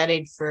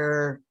understanding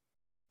for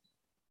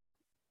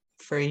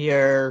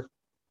your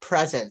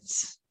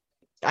presence.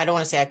 I don't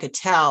want to say I could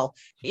tell.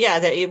 Yeah,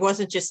 that it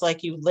wasn't just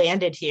like you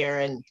landed here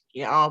and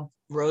all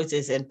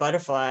roses and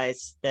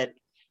butterflies, that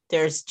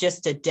there's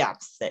just a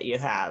depth that you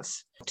have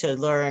to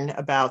learn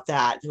about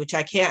that, which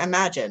I can't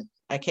imagine.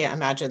 I can't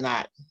imagine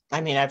that.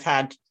 I mean, I've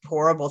had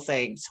horrible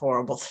things,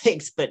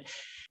 but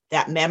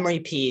that memory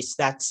piece,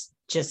 that's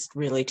just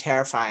really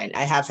terrifying.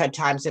 I have had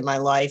times in my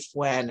life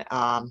when,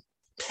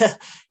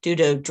 due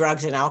to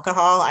drugs and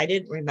alcohol, I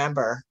didn't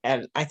remember.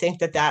 And I think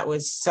that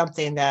was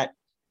something that,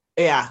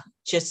 yeah,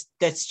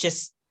 that's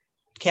just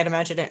can't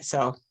imagine it.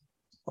 So,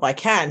 well, I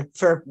can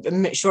for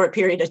a short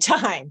period of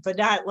time, but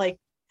not like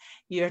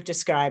you're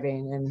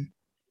describing.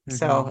 And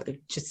so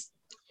just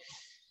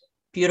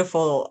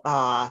beautiful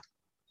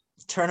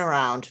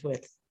turnaround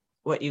with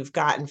what you've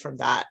gotten from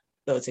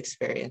those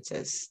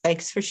experiences.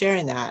 Thanks for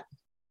sharing that.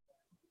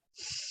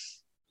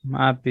 I'm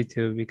happy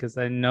to, because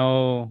I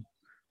know,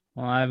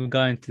 well, I'm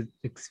going to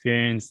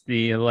experience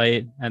the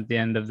light at the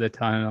end of the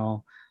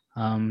tunnel.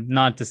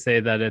 Not to say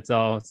that it's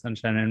all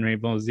sunshine and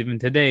rainbows even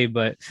today,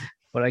 but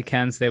what I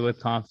can say with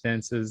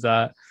confidence is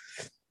that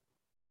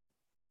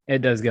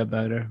it does get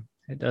better.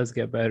 It does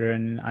get better.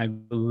 And I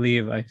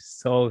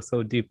so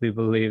deeply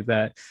believe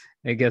that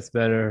it gets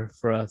better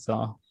for us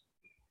all.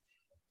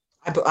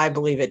 I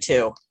believe it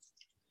too.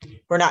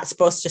 We're not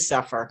supposed to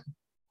suffer.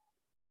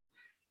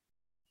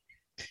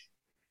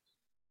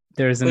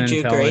 There's an Would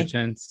you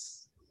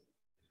intelligence.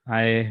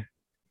 I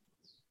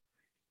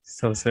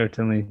so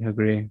certainly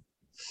agree.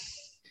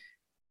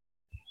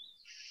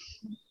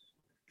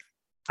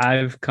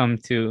 I've come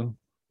to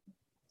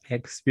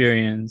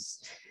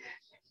experience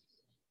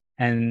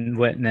and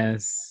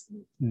witness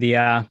the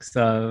acts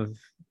of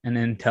an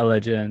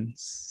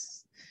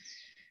intelligence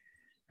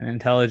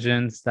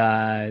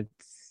that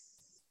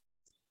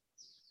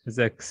is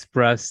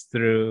expressed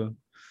through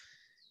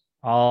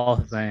all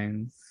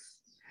things.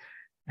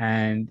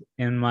 And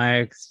in my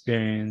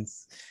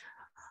experience,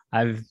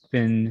 I've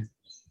been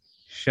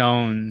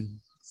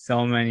shown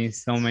so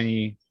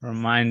many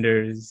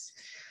reminders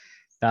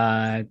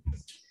that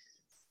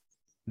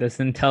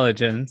this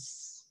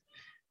intelligence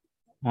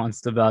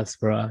wants the best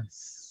for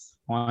us,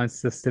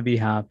 wants us to be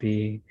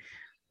happy,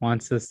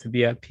 wants us to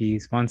be at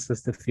peace, wants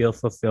us to feel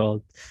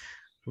fulfilled,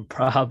 but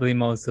probably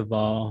most of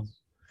all,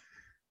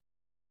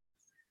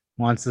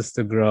 wants us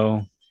to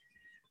grow.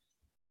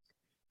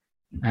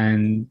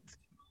 And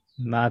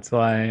that's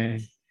why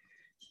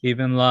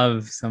even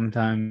love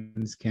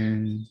sometimes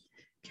can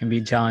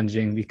be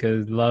challenging,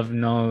 because love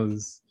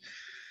knows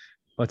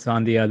what's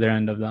on the other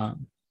end of that.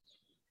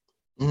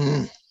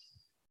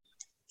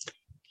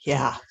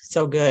 Yeah,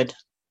 so good.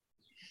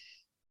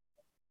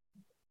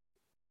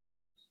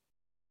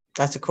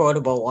 That's a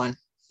quotable one.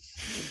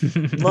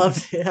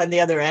 Love on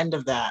the other end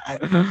of that.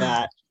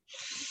 I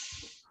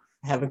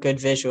have a good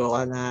visual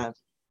on that.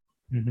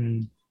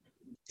 Mm-hmm.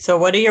 So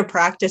what are your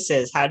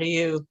practices? How do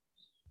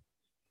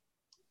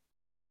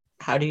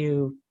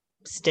you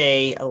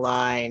stay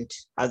aligned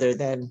other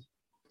than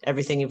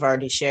everything you've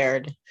already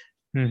shared?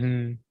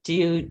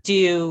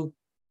 Mm-hmm.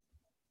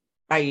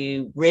 Are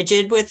you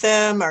rigid with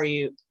them?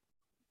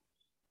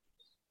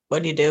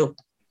 What do you do?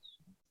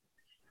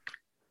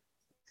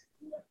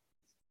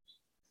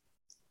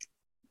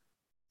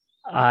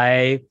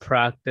 I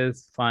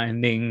practice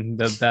finding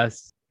the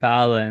best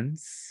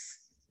balance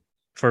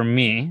for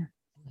me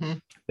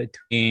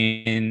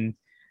between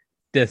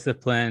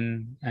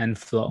discipline and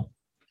flow.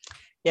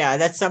 Yeah,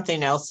 that's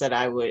something else that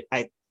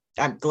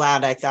I'm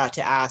glad I thought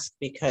to ask,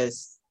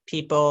 because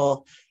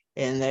people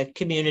in the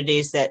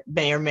communities that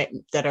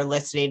that are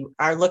listening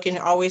are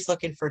always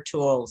looking for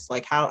tools.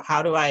 Like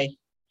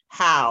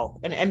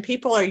and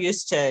people are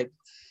used to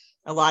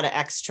a lot of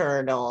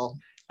external,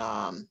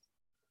 I'm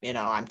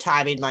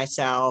timing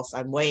myself,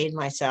 I'm weighing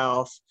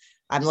myself,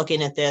 I'm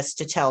looking at this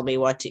to tell me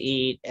what to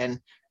eat. And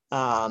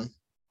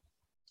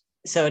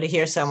so to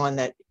hear someone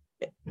that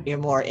you're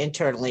more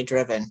internally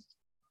driven,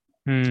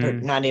 or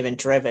not even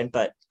driven,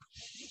 but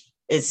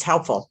it's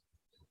helpful.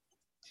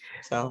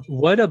 So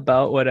what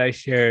about what I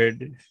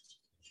shared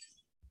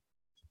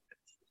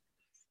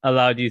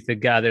allowed you to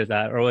gather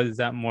that, or was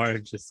that more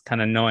just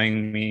kind of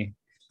knowing me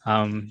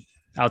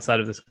outside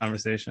of this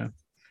conversation?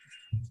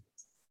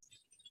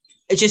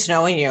 It's just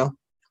knowing you.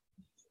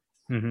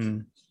 Mm-hmm.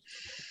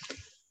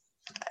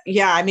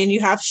 Yeah, I mean, you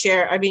have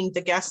shared. I mean,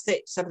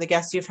 some of the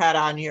guests you've had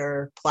on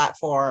your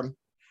platform,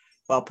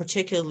 well,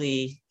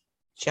 particularly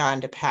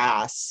John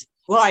DePass.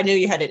 Well, I knew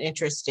you had an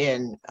interest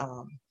in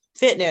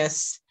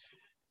fitness,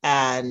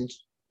 and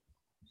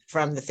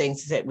from the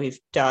things that we've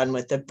done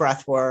with the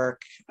breath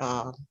work,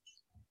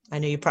 I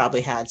knew you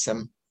probably had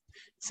some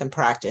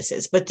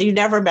practices, but you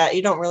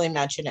don't really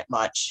mention it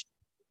much.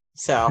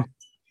 So,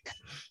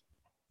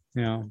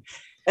 yeah.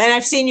 And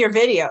I've seen your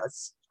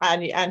videos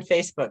on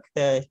Facebook,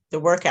 the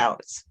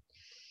workouts.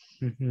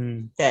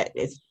 Mm-hmm. That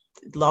is,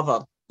 love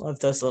them. Love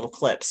those little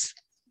clips.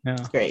 Yeah.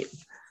 It's great.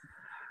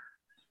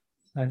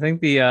 I think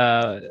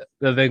the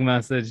big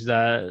message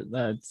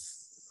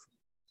that's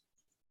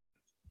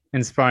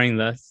inspiring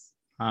this,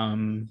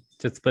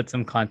 just to put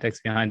some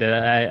context behind it.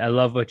 I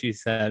love what you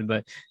said,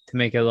 but to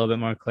make it a little bit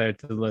more clear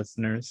to the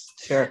listeners,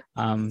 Sure.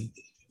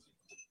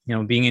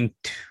 Being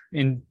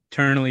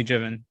internally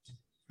driven,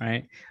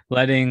 right?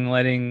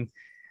 Letting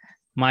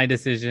my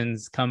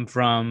decisions come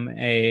from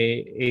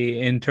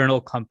a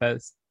internal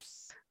compass,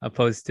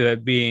 opposed to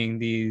it being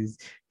these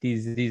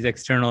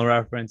external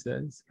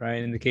references,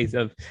 right? In the case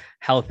of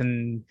health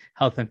and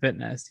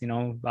fitness,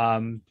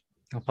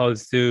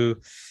 opposed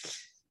to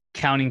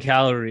counting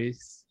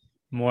calories,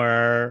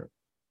 more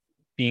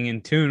being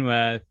in tune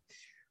with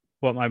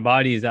what my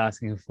body is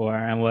asking for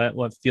and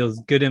what feels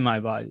good in my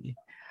body.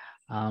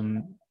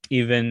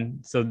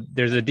 Even so,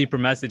 there's a deeper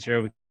message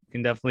here. We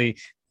can definitely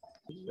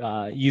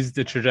use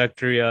the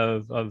trajectory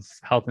of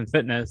health and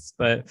fitness,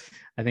 but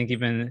I think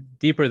even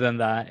deeper than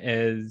that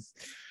is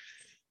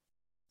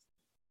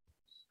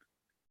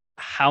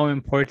how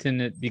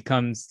important it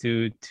becomes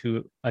to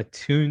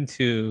attune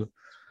to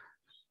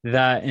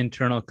that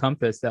internal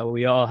compass that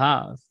we all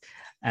have,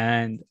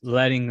 and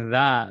letting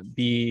that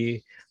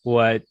be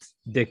what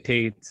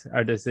dictates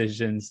our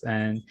decisions,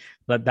 and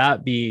let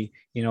that be,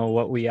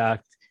 what we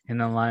act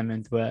in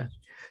alignment with.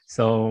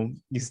 So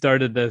you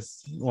started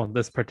this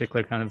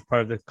particular kind of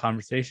part of the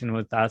conversation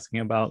with asking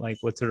about like,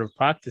 what sort of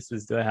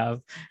practices do I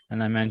have?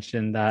 And I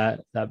mentioned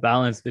that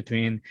balance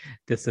between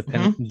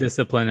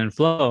discipline and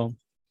flow.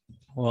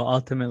 Well,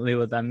 ultimately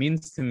what that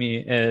means to me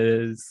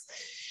is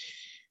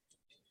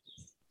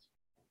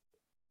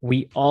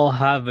we all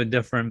have a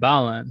different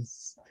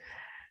balance.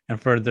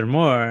 And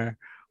furthermore,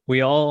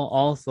 we all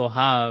also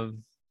have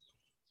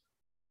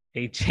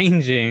a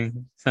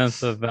changing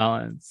sense of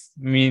balance,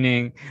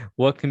 meaning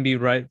what can be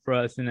right for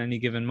us in any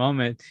given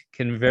moment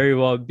can very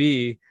well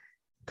be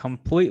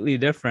completely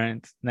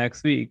different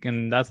next week.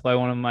 And that's why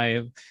one of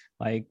my,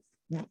 I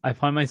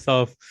find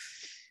myself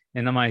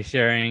in my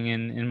sharing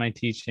and in my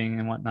teaching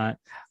and whatnot,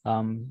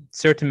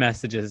 certain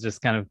messages just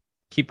kind of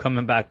keep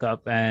coming back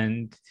up,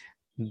 and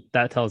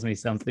that tells me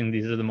something.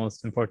 These are the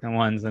most important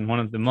ones. And one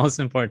of the most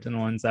important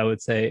ones, I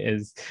would say,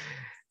 is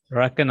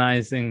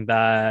recognizing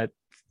that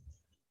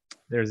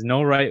there's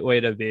no right way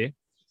to be.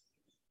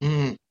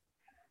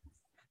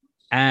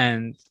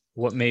 And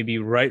what may be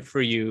right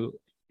for you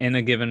in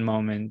a given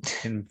moment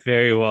can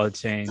very well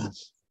change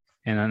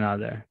in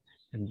another.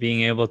 And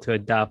being able to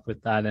adapt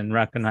with that and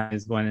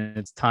recognize when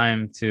it's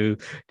time to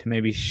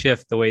maybe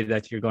shift the way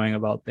that you're going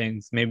about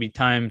things, maybe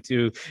time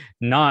to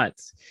not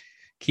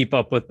keep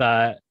up with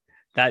that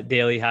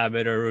daily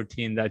habit or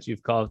routine that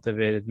you've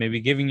cultivated, maybe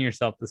giving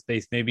yourself the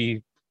space,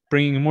 maybe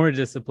bringing more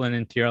discipline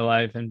into your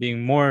life and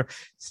being more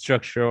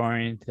structure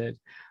oriented.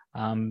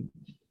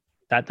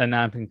 That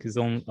dynamic is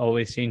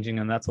always changing,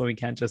 and that's why we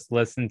can't just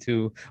listen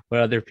to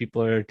what other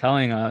people are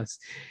telling us.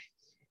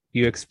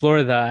 You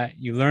explore that,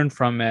 you learn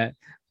from it,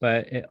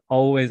 but it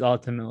always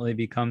ultimately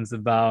becomes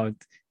about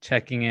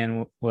checking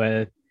in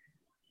with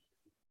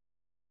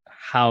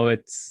how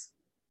it's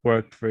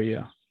worked for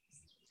you.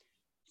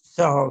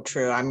 So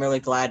true. I'm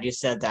really glad you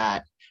said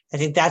that. I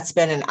think that's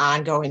been an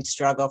ongoing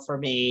struggle for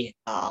me,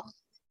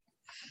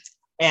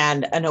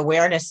 and an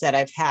awareness that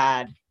I've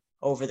had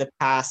over the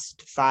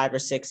past 5 or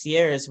 6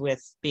 years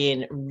with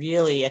being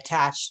really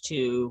attached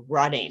to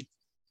running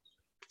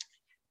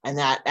and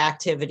that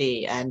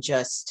activity, and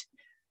just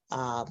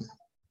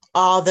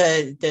all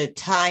the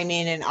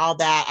timing and all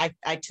that.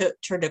 I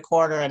turned a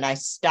corner and I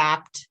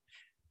stopped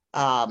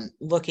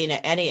looking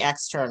at any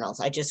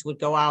externals. I just would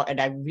go out and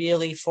I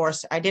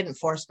didn't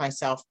force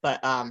myself,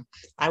 but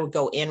I would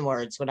go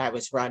inwards when I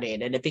was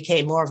running, and it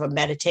became more of a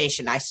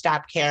meditation. I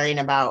stopped caring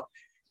about,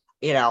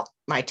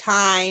 my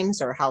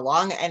times or how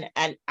long, and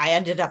I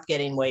ended up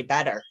getting way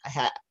better.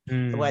 I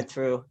went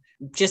through,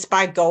 just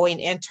by going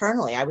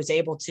internally, I was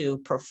able to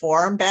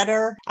perform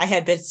better. I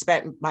had been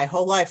spent my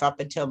whole life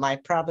up until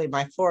probably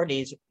my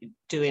 40s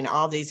doing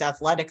all these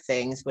athletic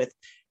things with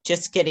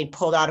just getting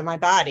pulled out of my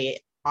body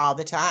all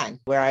the time,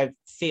 where I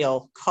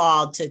feel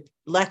called to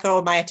let go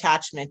of my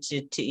attachment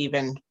to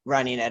even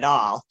running at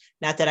all.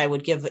 Not that I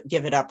would give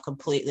it up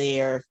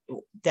completely, or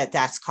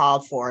that's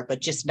called for,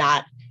 but just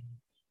not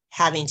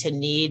having to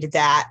need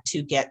that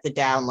to get the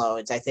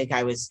downloads. I think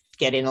I was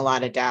getting a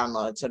lot of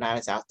downloads when I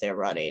was out there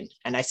running,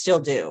 and I still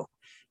do,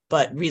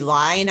 but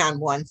relying on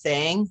one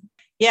thing.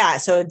 Yeah.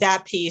 So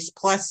that piece,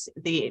 plus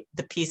the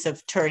piece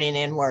of turning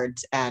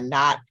inwards, and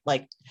not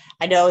like,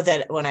 I know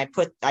that when I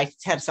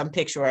had some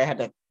picture where I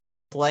had a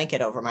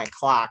blanket over my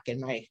clock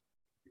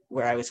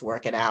where I was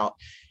working out,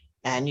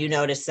 and you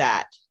notice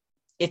that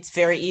it's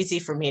very easy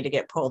for me to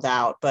get pulled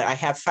out, but I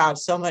have found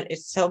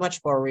it's so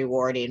much more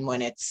rewarding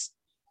when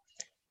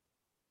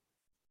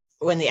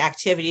the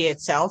activity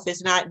itself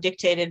is not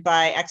dictated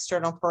by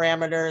external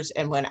parameters,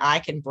 and when I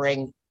can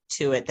bring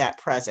to it that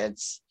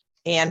presence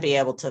and be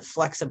able to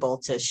flexible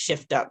to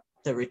shift up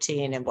the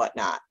routine and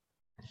whatnot.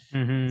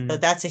 So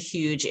that's a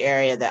huge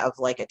area of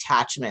like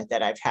attachment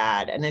that I've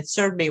had, and it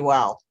served me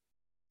well.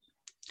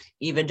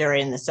 even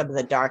during some of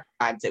the dark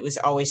times, it was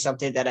always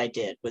something that I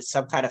did with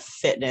some kind of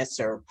fitness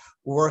or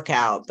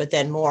workout, but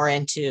then more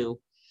into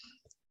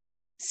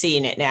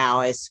seeing it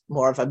now as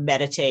more of a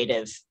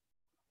meditative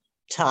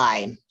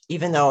time,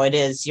 even though it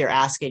is, you're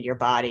asking your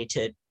body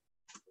to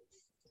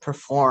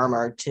perform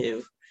or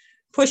to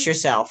push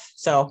yourself.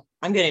 So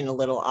I'm getting a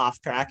little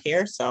off track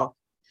here. So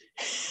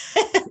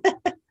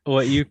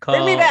What you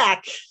bring me call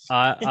back.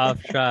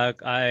 off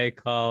track, I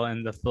call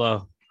in the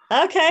flow.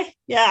 Okay.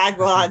 Yeah.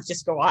 Well, I'll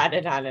just go on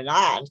and on and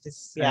on.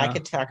 Because I Yeah.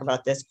 could talk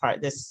about this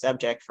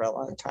subject for a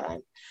long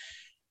time.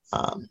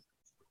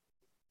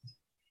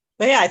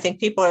 But yeah, I think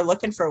people are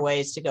looking for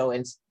ways to go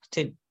in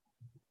to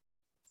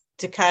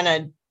kind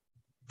of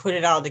put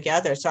it all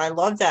together. So I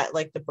love that,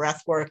 like the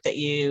breath work that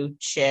you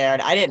shared.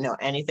 I didn't know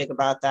anything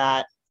about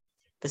that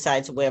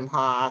besides Wim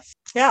Hof.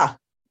 Yeah.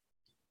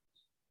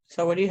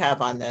 So what do you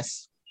have on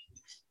this?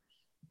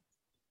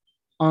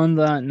 On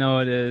that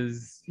note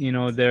is,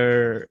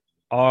 there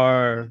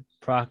are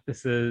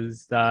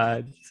practices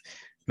that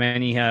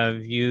many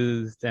have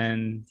used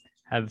and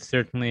have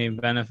certainly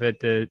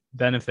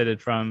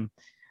benefited from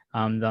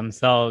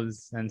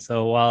themselves. And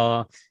so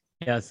while,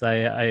 yes,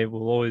 I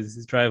will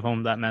always drive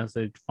home that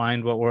message,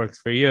 find what works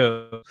for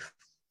you,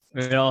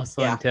 it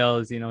also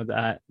entails,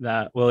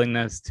 that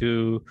willingness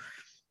to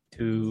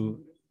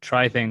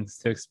try things,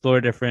 to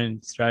explore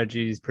different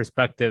strategies,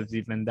 perspectives,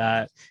 even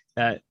that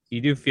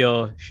you do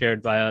feel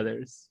shared by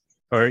others,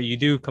 or you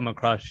do come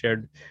across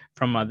shared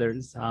from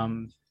others.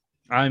 I'm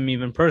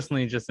even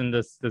personally just in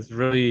this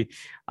really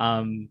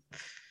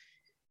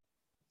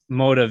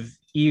mode of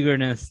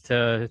eagerness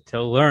to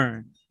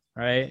learn,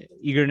 right?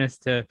 Eagerness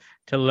to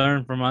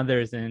learn from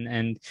others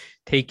and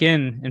take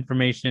in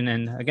information,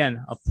 and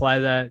again apply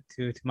that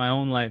to my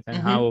own life and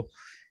how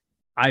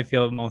I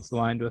feel most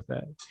aligned with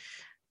it.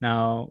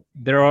 Now,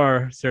 there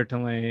are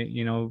certainly,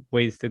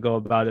 ways to go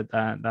about it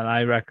that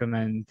I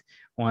recommend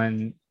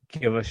one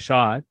give a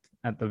shot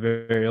at the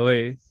very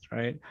least,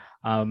 right?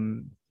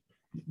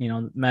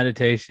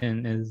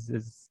 Meditation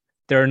is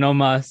there are no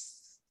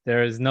musts,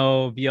 there is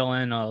no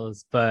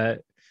BLNOs,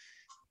 but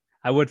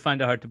I would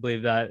find it hard to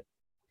believe that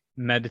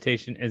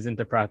meditation isn't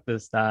a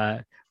practice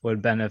that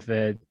would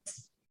benefit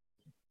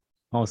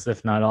most,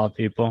 if not all,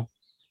 people.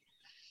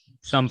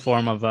 Some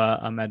form of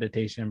a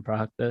meditation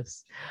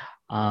practice.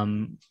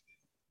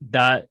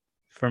 That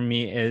for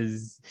me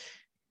is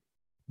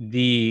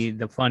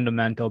the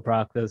fundamental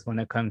practice when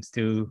it comes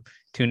to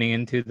tuning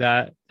into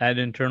that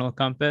internal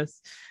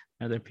compass.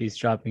 Another piece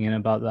dropping in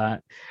about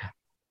that.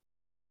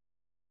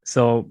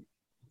 So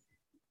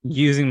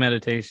using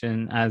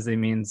meditation as a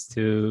means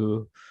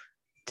to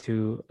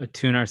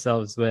attune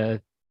ourselves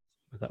with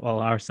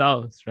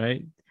ourselves,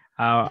 right?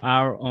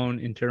 Our own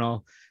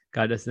internal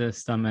guidance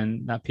system.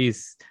 And that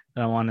piece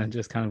that I want to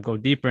just kind of go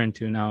deeper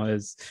into now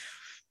is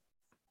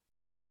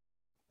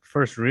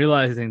first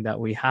realizing that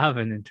we have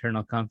an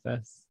internal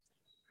compass,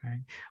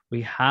 right?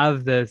 We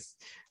have this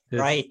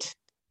right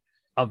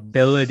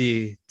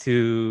ability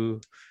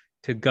to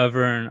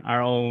govern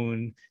our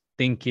own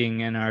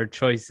thinking and our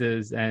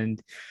choices.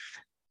 And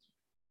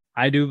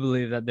I do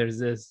believe that there's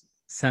this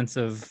sense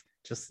of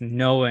just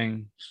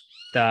knowing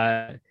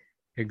that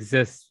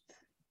exists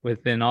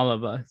within all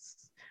of us.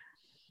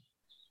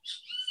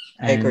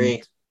 I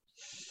agree.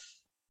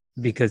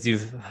 Because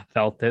you've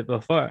felt it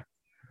before,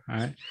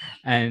 right?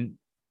 And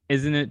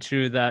isn't it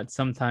true that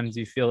sometimes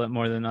you feel it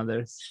more than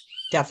others?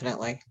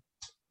 Definitely.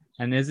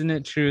 And isn't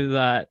it true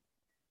that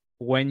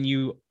when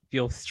you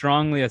feel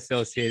strongly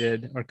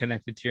associated or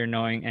connected to your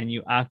knowing and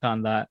you act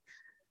on that,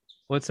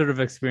 what sort of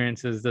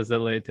experiences does it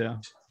lead to?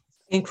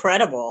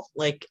 Incredible,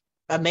 like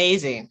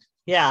amazing.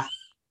 Yeah.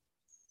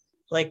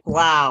 Like,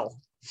 wow.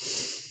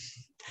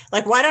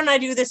 Like, why don't I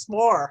do this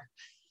more?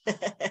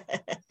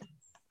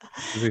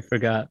 We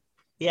forgot.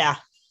 Yeah.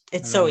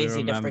 It's so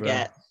easy to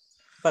forget.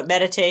 But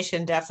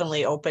meditation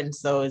definitely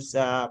opens those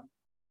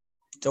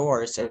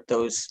doors, or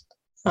those,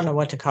 I don't know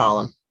what to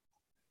call them.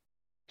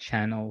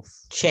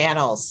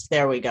 Channels.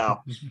 There we go.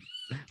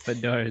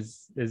 But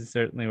doors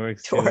certainly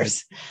works.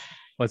 Doors.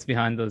 What's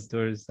behind those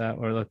doors that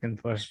we're looking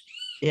for?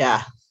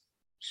 Yeah.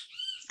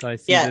 So I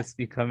see this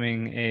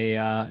becoming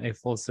a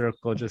full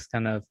circle, just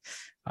kind of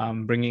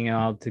bringing it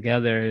all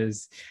together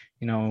is,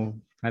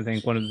 I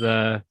think one of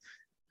the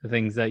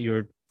things that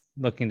you're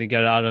looking to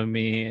get out of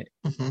me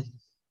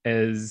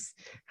is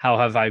how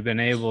have I been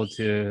able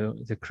to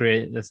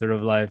create the sort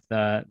of life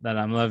that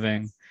I'm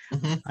living.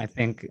 I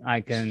think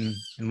I can,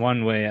 in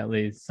one way at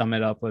least, sum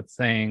it up with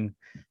saying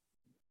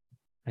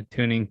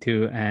attuning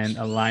to and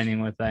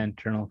aligning with that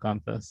internal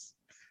compass.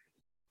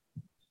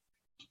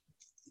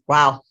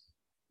 Wow.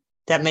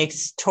 That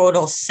makes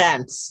total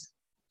sense.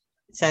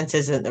 Sense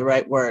isn't the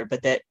right word,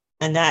 but that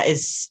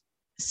is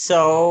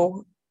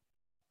so,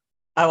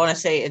 I want to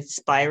say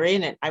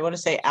inspiring, and I want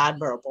to say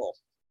admirable,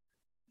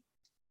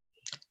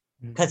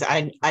 because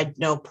I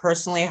know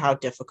personally how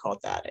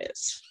difficult that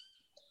is.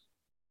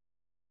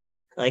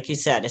 Like you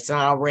said, it's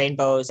not all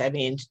rainbows. I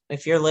mean,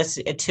 if you're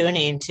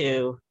attuning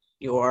to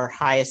your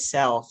highest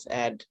self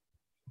and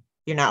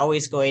you're not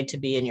always going to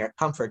be in your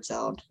comfort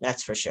zone.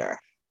 That's for sure.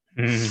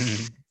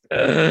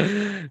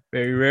 Very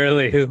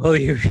rarely will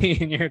you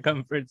be in your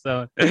comfort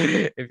zone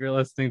if you're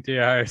listening to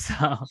your higher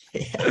self.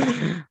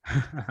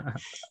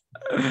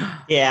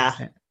 Yeah.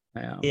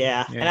 Yeah.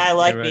 Yeah. And I You're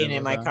like right being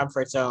in about my that.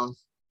 comfort zone.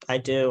 I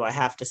do. I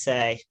have to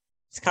say,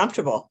 it's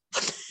comfortable.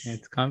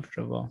 It's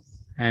comfortable,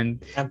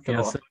 and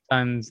Comfortable.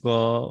 sometimes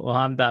we'll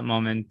have that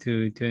moment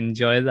to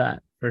enjoy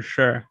that for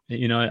sure.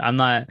 I'm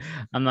not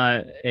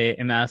a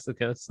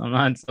masochist. I'm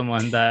not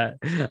someone that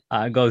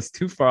goes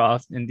too far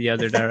off in the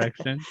other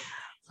direction.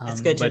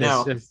 That's good to But it's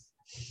know. just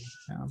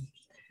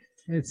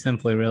it's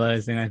simply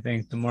realizing, I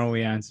think, the more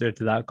we answer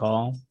to that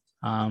call,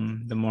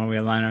 the more we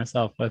align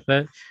ourselves with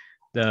it,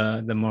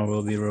 the more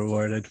we'll be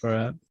rewarded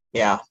for it.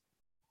 Yeah.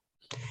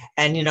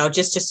 And,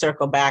 just to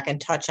circle back and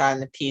touch on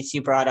the piece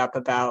you brought up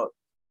about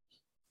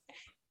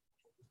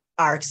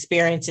our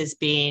experiences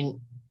being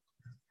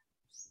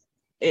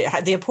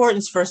the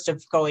importance first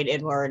of going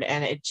inward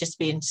and it just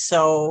being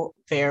so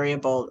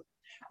variable.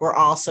 We're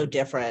all so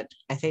different.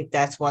 I think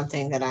that's one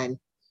thing that I'm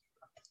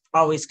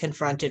always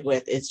confronted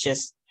with. It's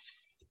just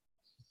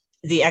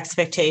the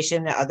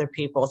expectation that other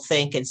people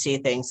think and see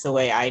things the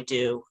way I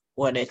do,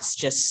 when it's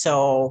just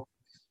so,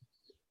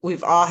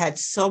 we've all had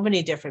so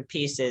many different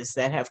pieces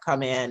that have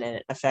come in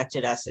and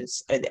affected us.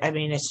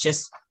 It's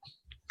just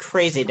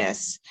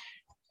craziness.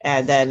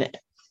 And then,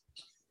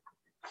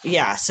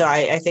 yeah, so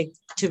I think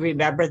to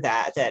remember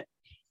that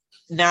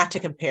not to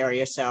compare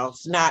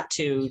yourselves, not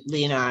to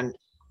lean on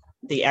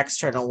the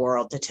external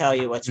world to tell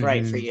you what's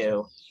right for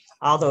you.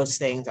 All those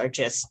things are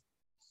just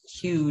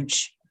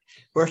huge.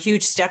 Were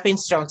huge stepping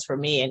stones for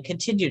me and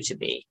continue to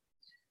be.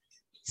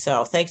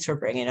 So thanks for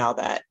bringing all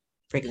that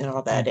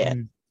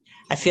in.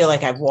 I feel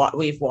like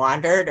we've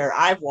wandered, or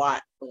I've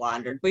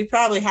wandered. We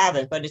probably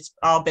haven't, but it's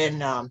all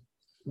been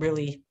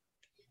really,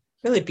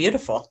 really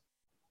beautiful.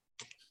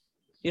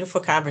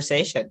 Beautiful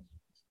conversation.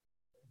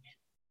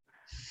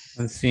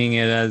 I'm seeing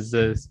it as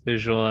this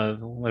visual of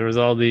there was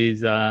all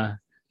these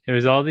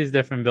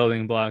different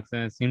building blocks,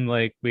 and it seemed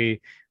like we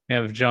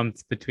have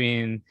jumped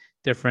between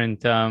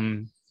different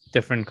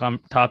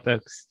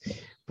topics,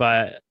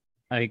 but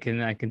I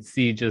can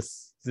see,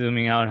 just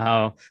zooming out,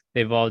 how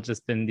they've all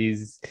just been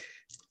these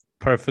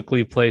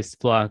perfectly placed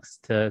blocks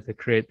to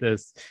create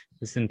this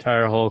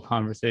entire whole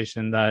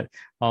conversation that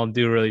all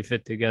do really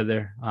fit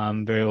together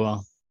very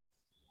well.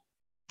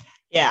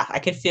 Yeah, I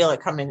could feel it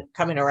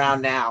coming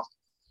around now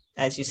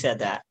as you said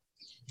that.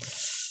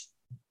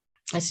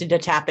 I just need to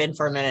tap in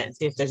for a minute and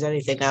see if there's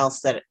anything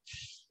else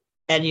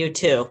and you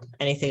too,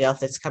 anything else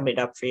that's coming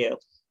up for you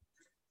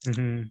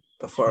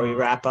before we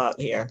wrap up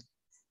here.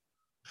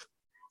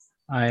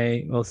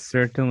 I will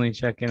certainly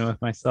check in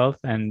with myself,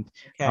 and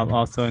I'll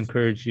also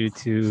encourage you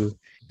to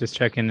just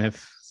check in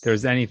if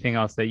there's anything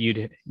else that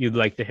you'd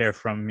like to hear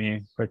from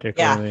me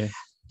particularly. Yeah.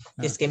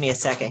 Just give me a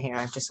second here.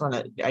 I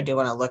do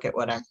want to look at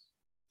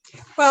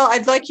well,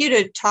 I'd like you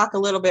to talk a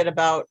little bit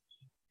about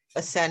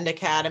Ascend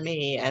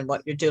Academy and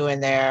what you're doing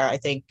there. I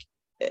think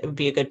it would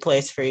be a good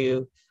place for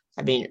you.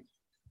 I mean,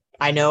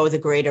 I know the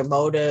greater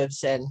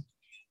motives and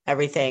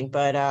everything,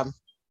 but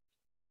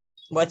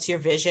what's your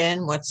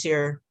vision? What's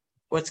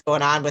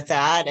going on with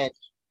that? And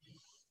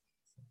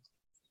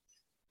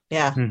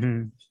yeah,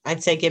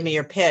 I'd say give me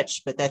your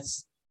pitch, but that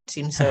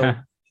seems so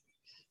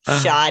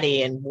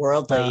shoddy and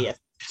worldly.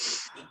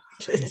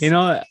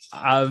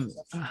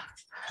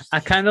 I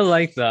kind of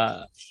like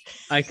that.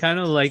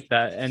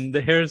 And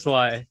here's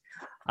why.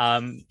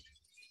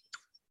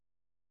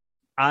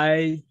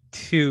 I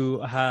too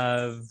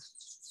have,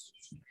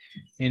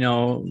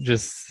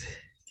 just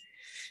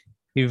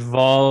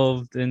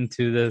evolved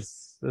into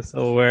this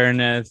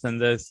awareness and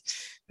this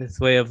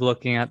way of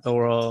looking at the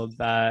world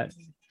that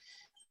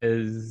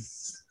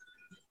is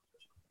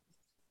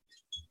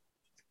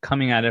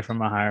coming at it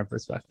from a higher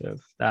perspective,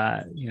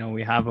 that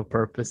we have a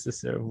purpose to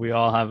serve. We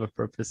all have a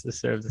purpose to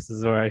serve. This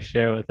is where I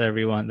share with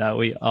everyone that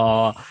we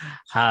all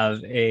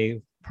have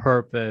a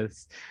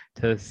purpose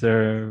to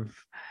serve.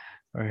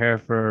 We're here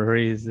for a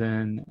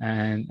reason,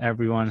 and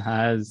everyone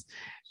has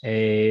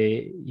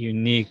a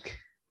unique,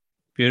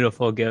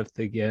 beautiful gift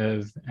to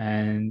give,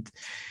 and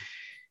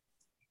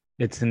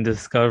it's in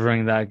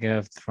discovering that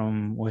gift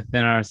from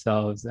within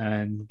ourselves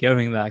and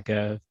giving that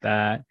gift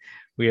that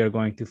we are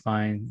going to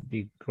find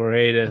the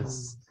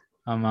greatest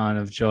amount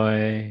of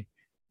joy,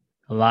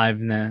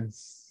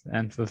 aliveness,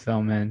 and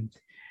fulfillment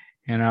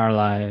in our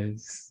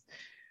lives.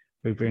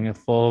 We bring a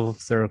full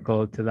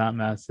circle to that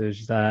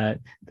message that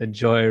the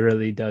joy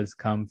really does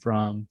come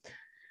from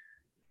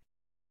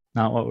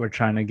not what we're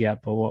trying to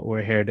get, but what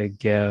we're here to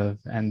give.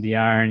 And the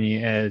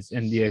irony is,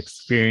 in the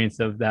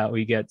experience of that,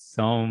 we get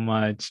so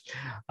much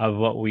of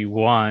what we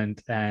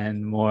want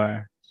and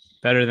more,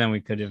 better than we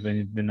could have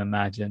even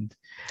imagined.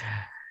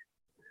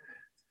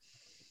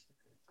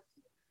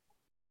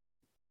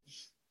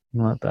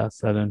 Let that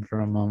set in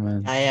for a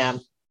moment. I am.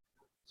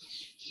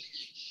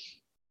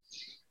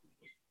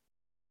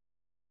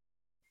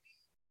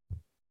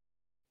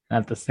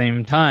 At the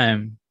same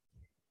time,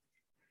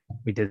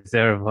 we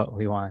deserve what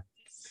we want.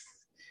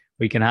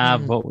 We can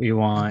have what we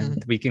want.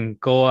 Mm-hmm. We can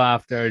go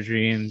after our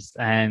dreams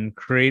and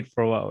create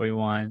for what we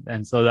want.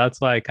 And so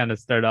that's why I kind of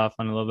start off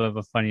on a little bit of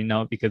a funny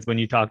note, because when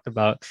you talked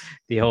about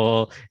the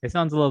whole, it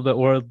sounds a little bit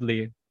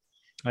worldly.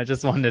 I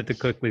just wanted to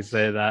quickly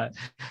say that.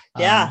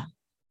 Yeah.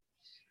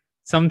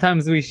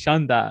 Sometimes we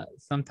shun that.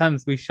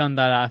 Sometimes we shun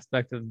that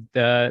aspect of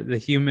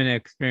the human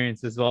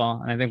experience as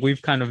well. And I think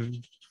we've kind of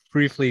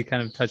briefly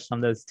kind of touched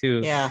on this too.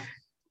 Yeah.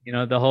 You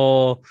know, the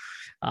whole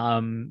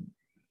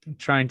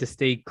trying to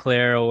stay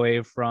clear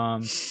away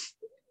from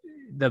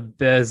the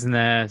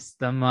business,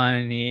 the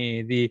money,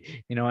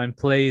 and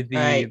play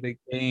the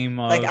game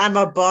of, like, I'm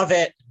above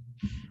it.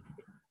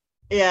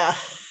 Yeah.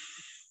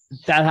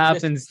 That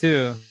happens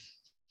too.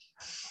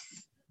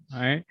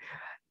 All right.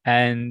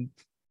 And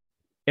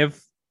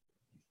if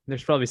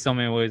there's probably so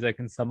many ways I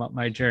can sum up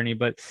my journey,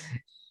 but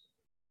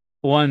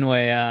one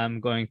way I'm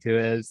going to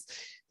is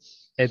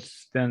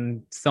it's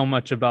been so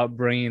much about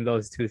bringing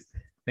those two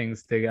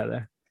things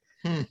together.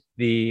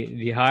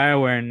 The higher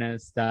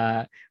awareness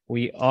that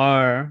we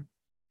are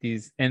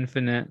these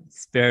infinite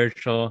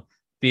spiritual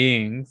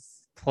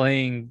beings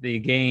playing the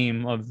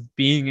game of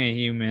being a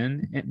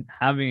human and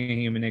having a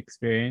human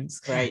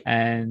experience. Right.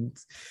 And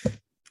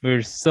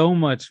we're so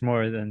much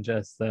more than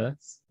just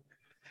this.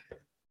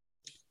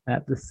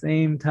 At the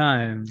same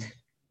time,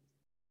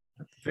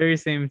 at the very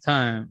same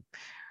time,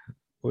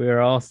 we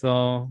are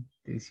also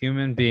these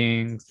human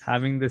beings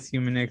having this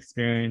human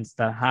experience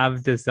that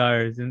have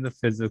desires in the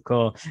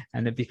physical,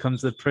 and it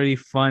becomes a pretty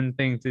fun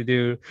thing to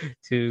do,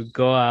 to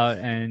go out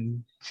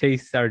and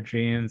chase our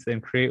dreams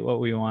and create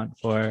what we want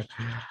for.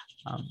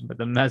 But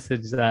the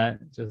message that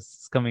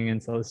just is coming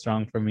in so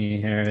strong for me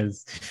here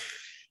is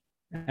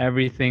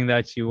everything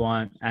that you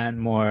want and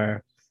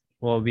more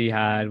would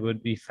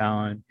be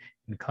found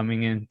in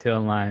coming into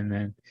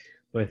alignment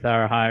with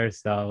our higher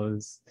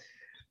selves,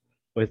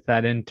 with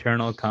that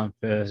internal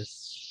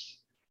compass,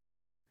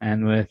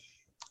 and with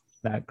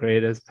that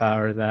greatest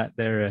power that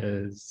there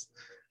is,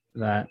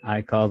 that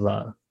I call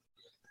love.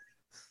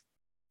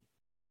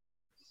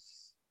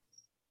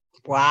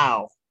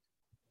 Wow.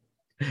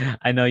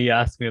 I know you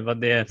asked me about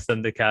the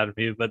Ascend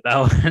Academy, but that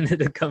wanted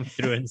to come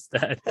through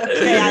instead.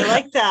 Okay, I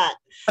like that.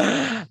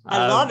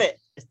 I love it.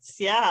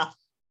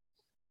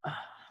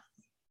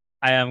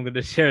 I am going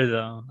to share,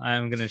 though.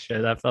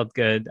 That felt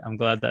good. I'm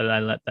glad that I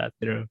let that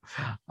through.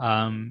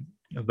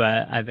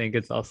 But I think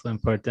it's also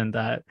important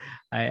that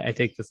I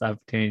take this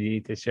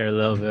opportunity to share a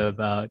little bit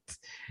about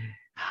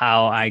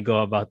how I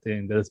go about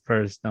doing this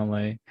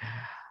personally.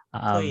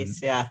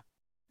 Please, yeah.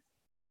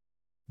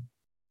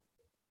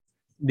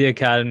 The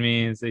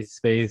Academy is a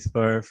space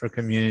for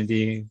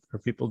community, for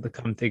people to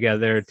come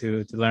together,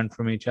 to learn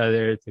from each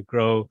other, to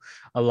grow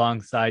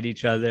alongside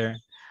each other.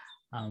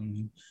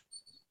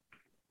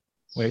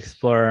 We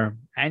explore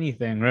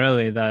anything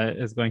really that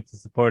is going to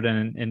support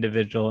an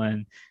individual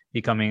in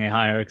becoming a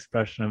higher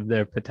expression of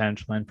their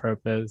potential and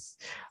purpose.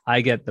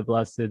 I get the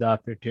blessed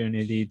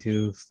opportunity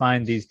to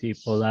find these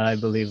people that I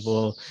believe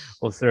will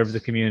serve the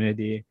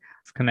community.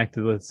 I've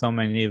connected with so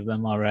many of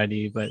them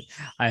already, but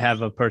I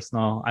find a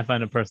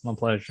personal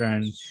pleasure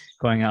in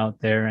going out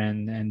there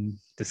and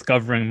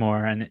discovering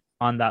more. And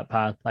on that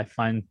path, I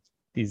find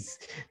these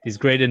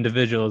great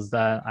individuals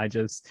that I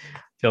just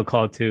feel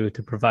called to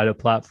provide a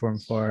platform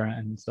for.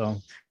 And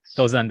so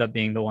those end up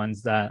being the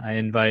ones that I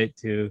invite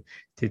to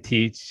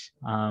teach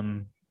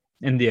in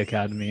the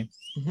Academy.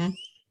 Mm-hmm.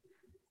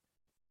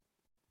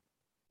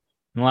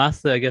 And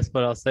lastly, I guess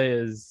what I'll say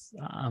is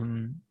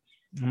I'm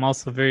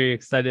also very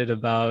excited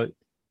about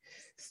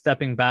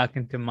stepping back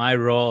into my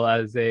role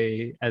as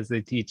a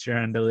teacher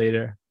and a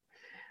leader.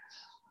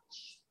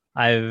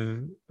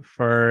 I've,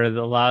 for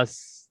the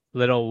last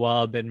little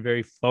while, been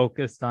very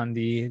focused on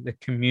the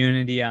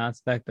community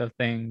aspect of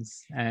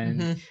things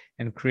and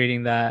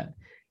creating the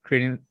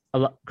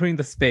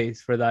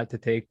space for that to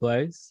take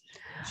place.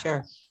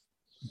 Sure.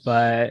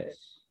 But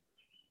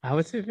I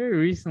would say very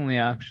recently,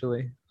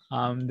 actually,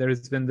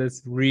 there's been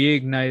this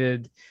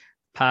reignited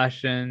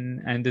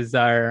passion and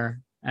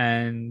desire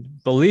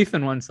and belief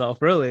in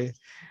oneself, really,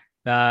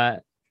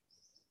 that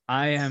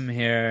I am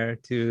here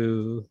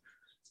to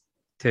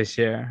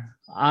share.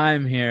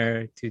 I'm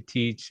here to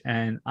teach,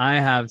 and I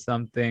have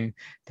something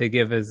to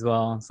give as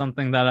well,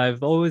 something that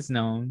I've always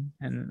known,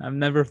 and I've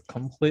never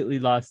completely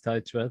lost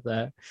touch with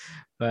it.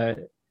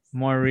 But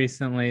more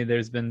recently,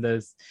 there's been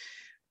this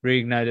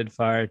reignited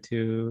fire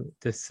to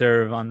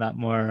serve on that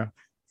more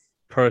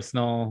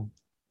personal,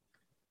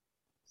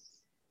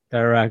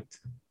 direct,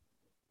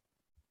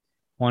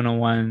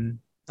 one-on-one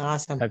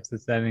awesome types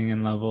of setting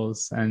and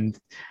levels, and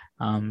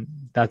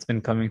that's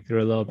been coming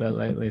through a little bit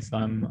lately. So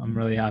I'm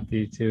really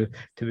happy to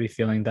be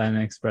feeling that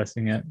and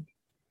expressing it.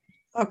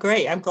 Oh,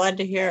 great! I'm glad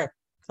to hear.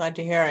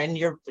 And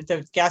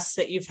the guests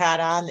that you've had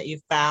on that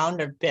you've found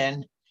have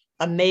been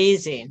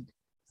amazing.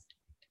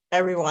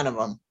 Every one of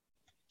them,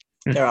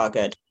 they're all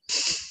good.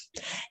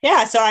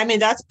 Yeah, so I mean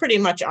that's pretty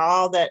much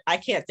all. That I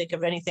can't think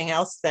of anything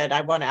else that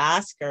I want to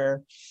ask.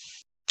 Or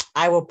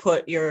I will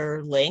put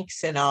your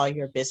links and all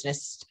your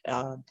business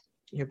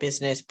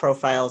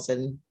profiles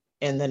in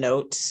the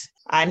notes.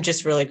 I'm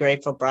just really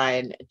grateful,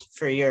 Brian,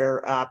 for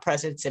your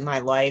presence in my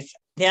life.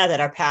 Yeah, that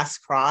our paths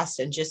crossed,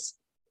 and just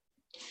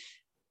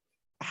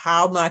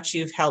how much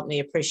you've helped me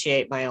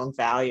appreciate my own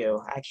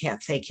value. I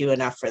can't thank you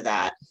enough for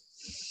that.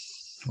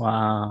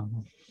 Wow.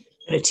 I'm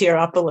gonna tear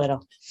up a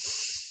little.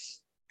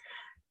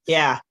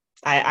 Yeah,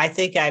 I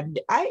think yeah,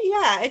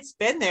 it's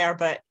been there,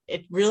 but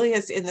it really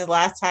is. In the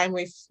last time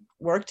we've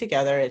worked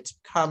together, it's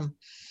become,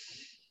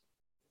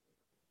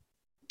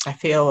 I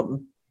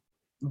feel,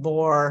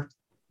 more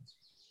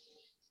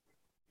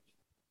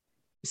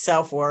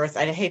self-worth.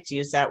 I hate to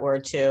use that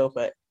word too,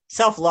 but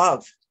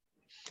self-love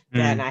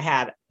than I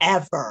have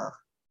ever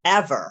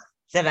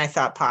than I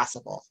thought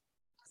possible.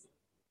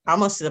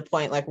 Almost to the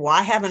point, like,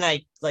 why haven't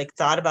I like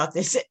thought about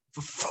this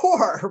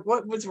before?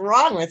 What was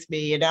wrong with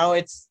me? You know,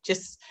 it's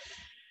just,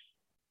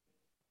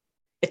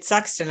 it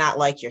sucks to not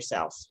like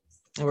yourself.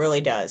 It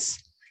really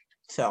does.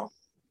 So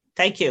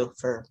thank you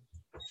for,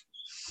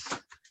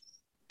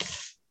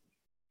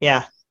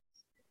 yeah,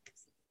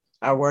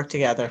 our work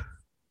together.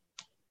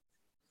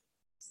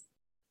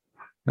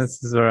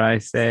 This is where I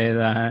say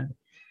that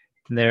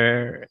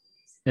there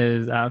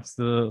is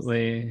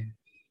absolutely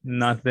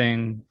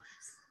nothing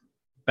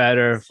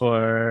better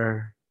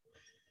for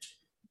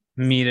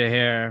me to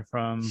hear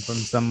from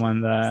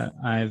someone that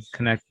I've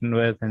connected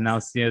with and now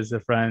see as a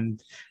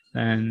friend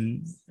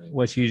than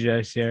what you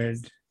just shared.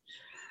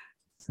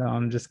 So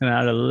I'm just gonna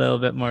add a little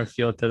bit more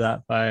fuel to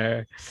that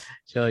fire.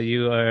 Jill,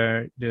 you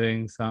are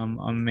doing some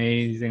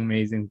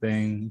amazing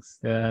things.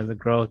 The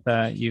growth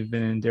that you've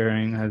been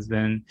enduring has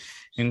been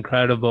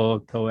incredible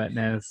to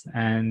witness,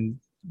 and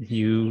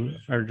you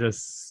are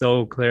just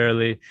so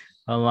clearly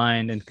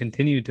aligned and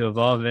continue to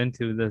evolve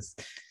into this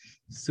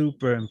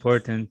super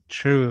important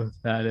truth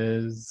that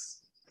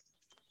is,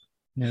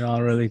 it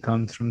all really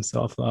comes from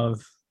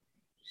self-love.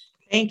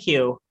 Thank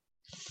you.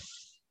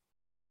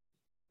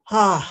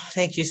 Ah,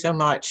 thank you so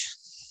much.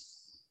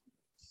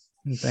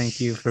 And thank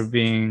you for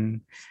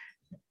being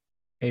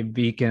a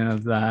beacon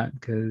of that,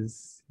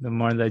 because the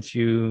more that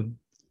you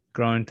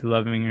grow into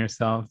loving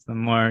yourself, the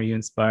more you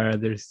inspire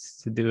others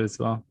to do as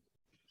well.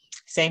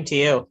 Same to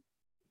you.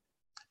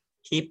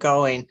 Keep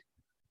going.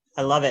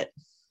 I love it.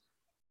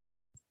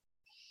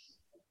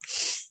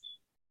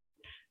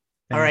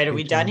 All right, are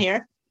we done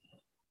here?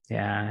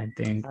 Yeah, I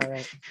think. All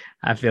right.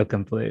 I feel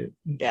complete.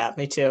 Yeah,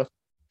 me too.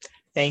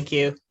 Thank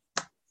you.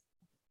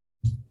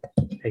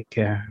 Take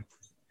care.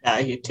 Yeah,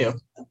 you too.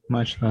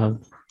 Much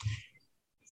love.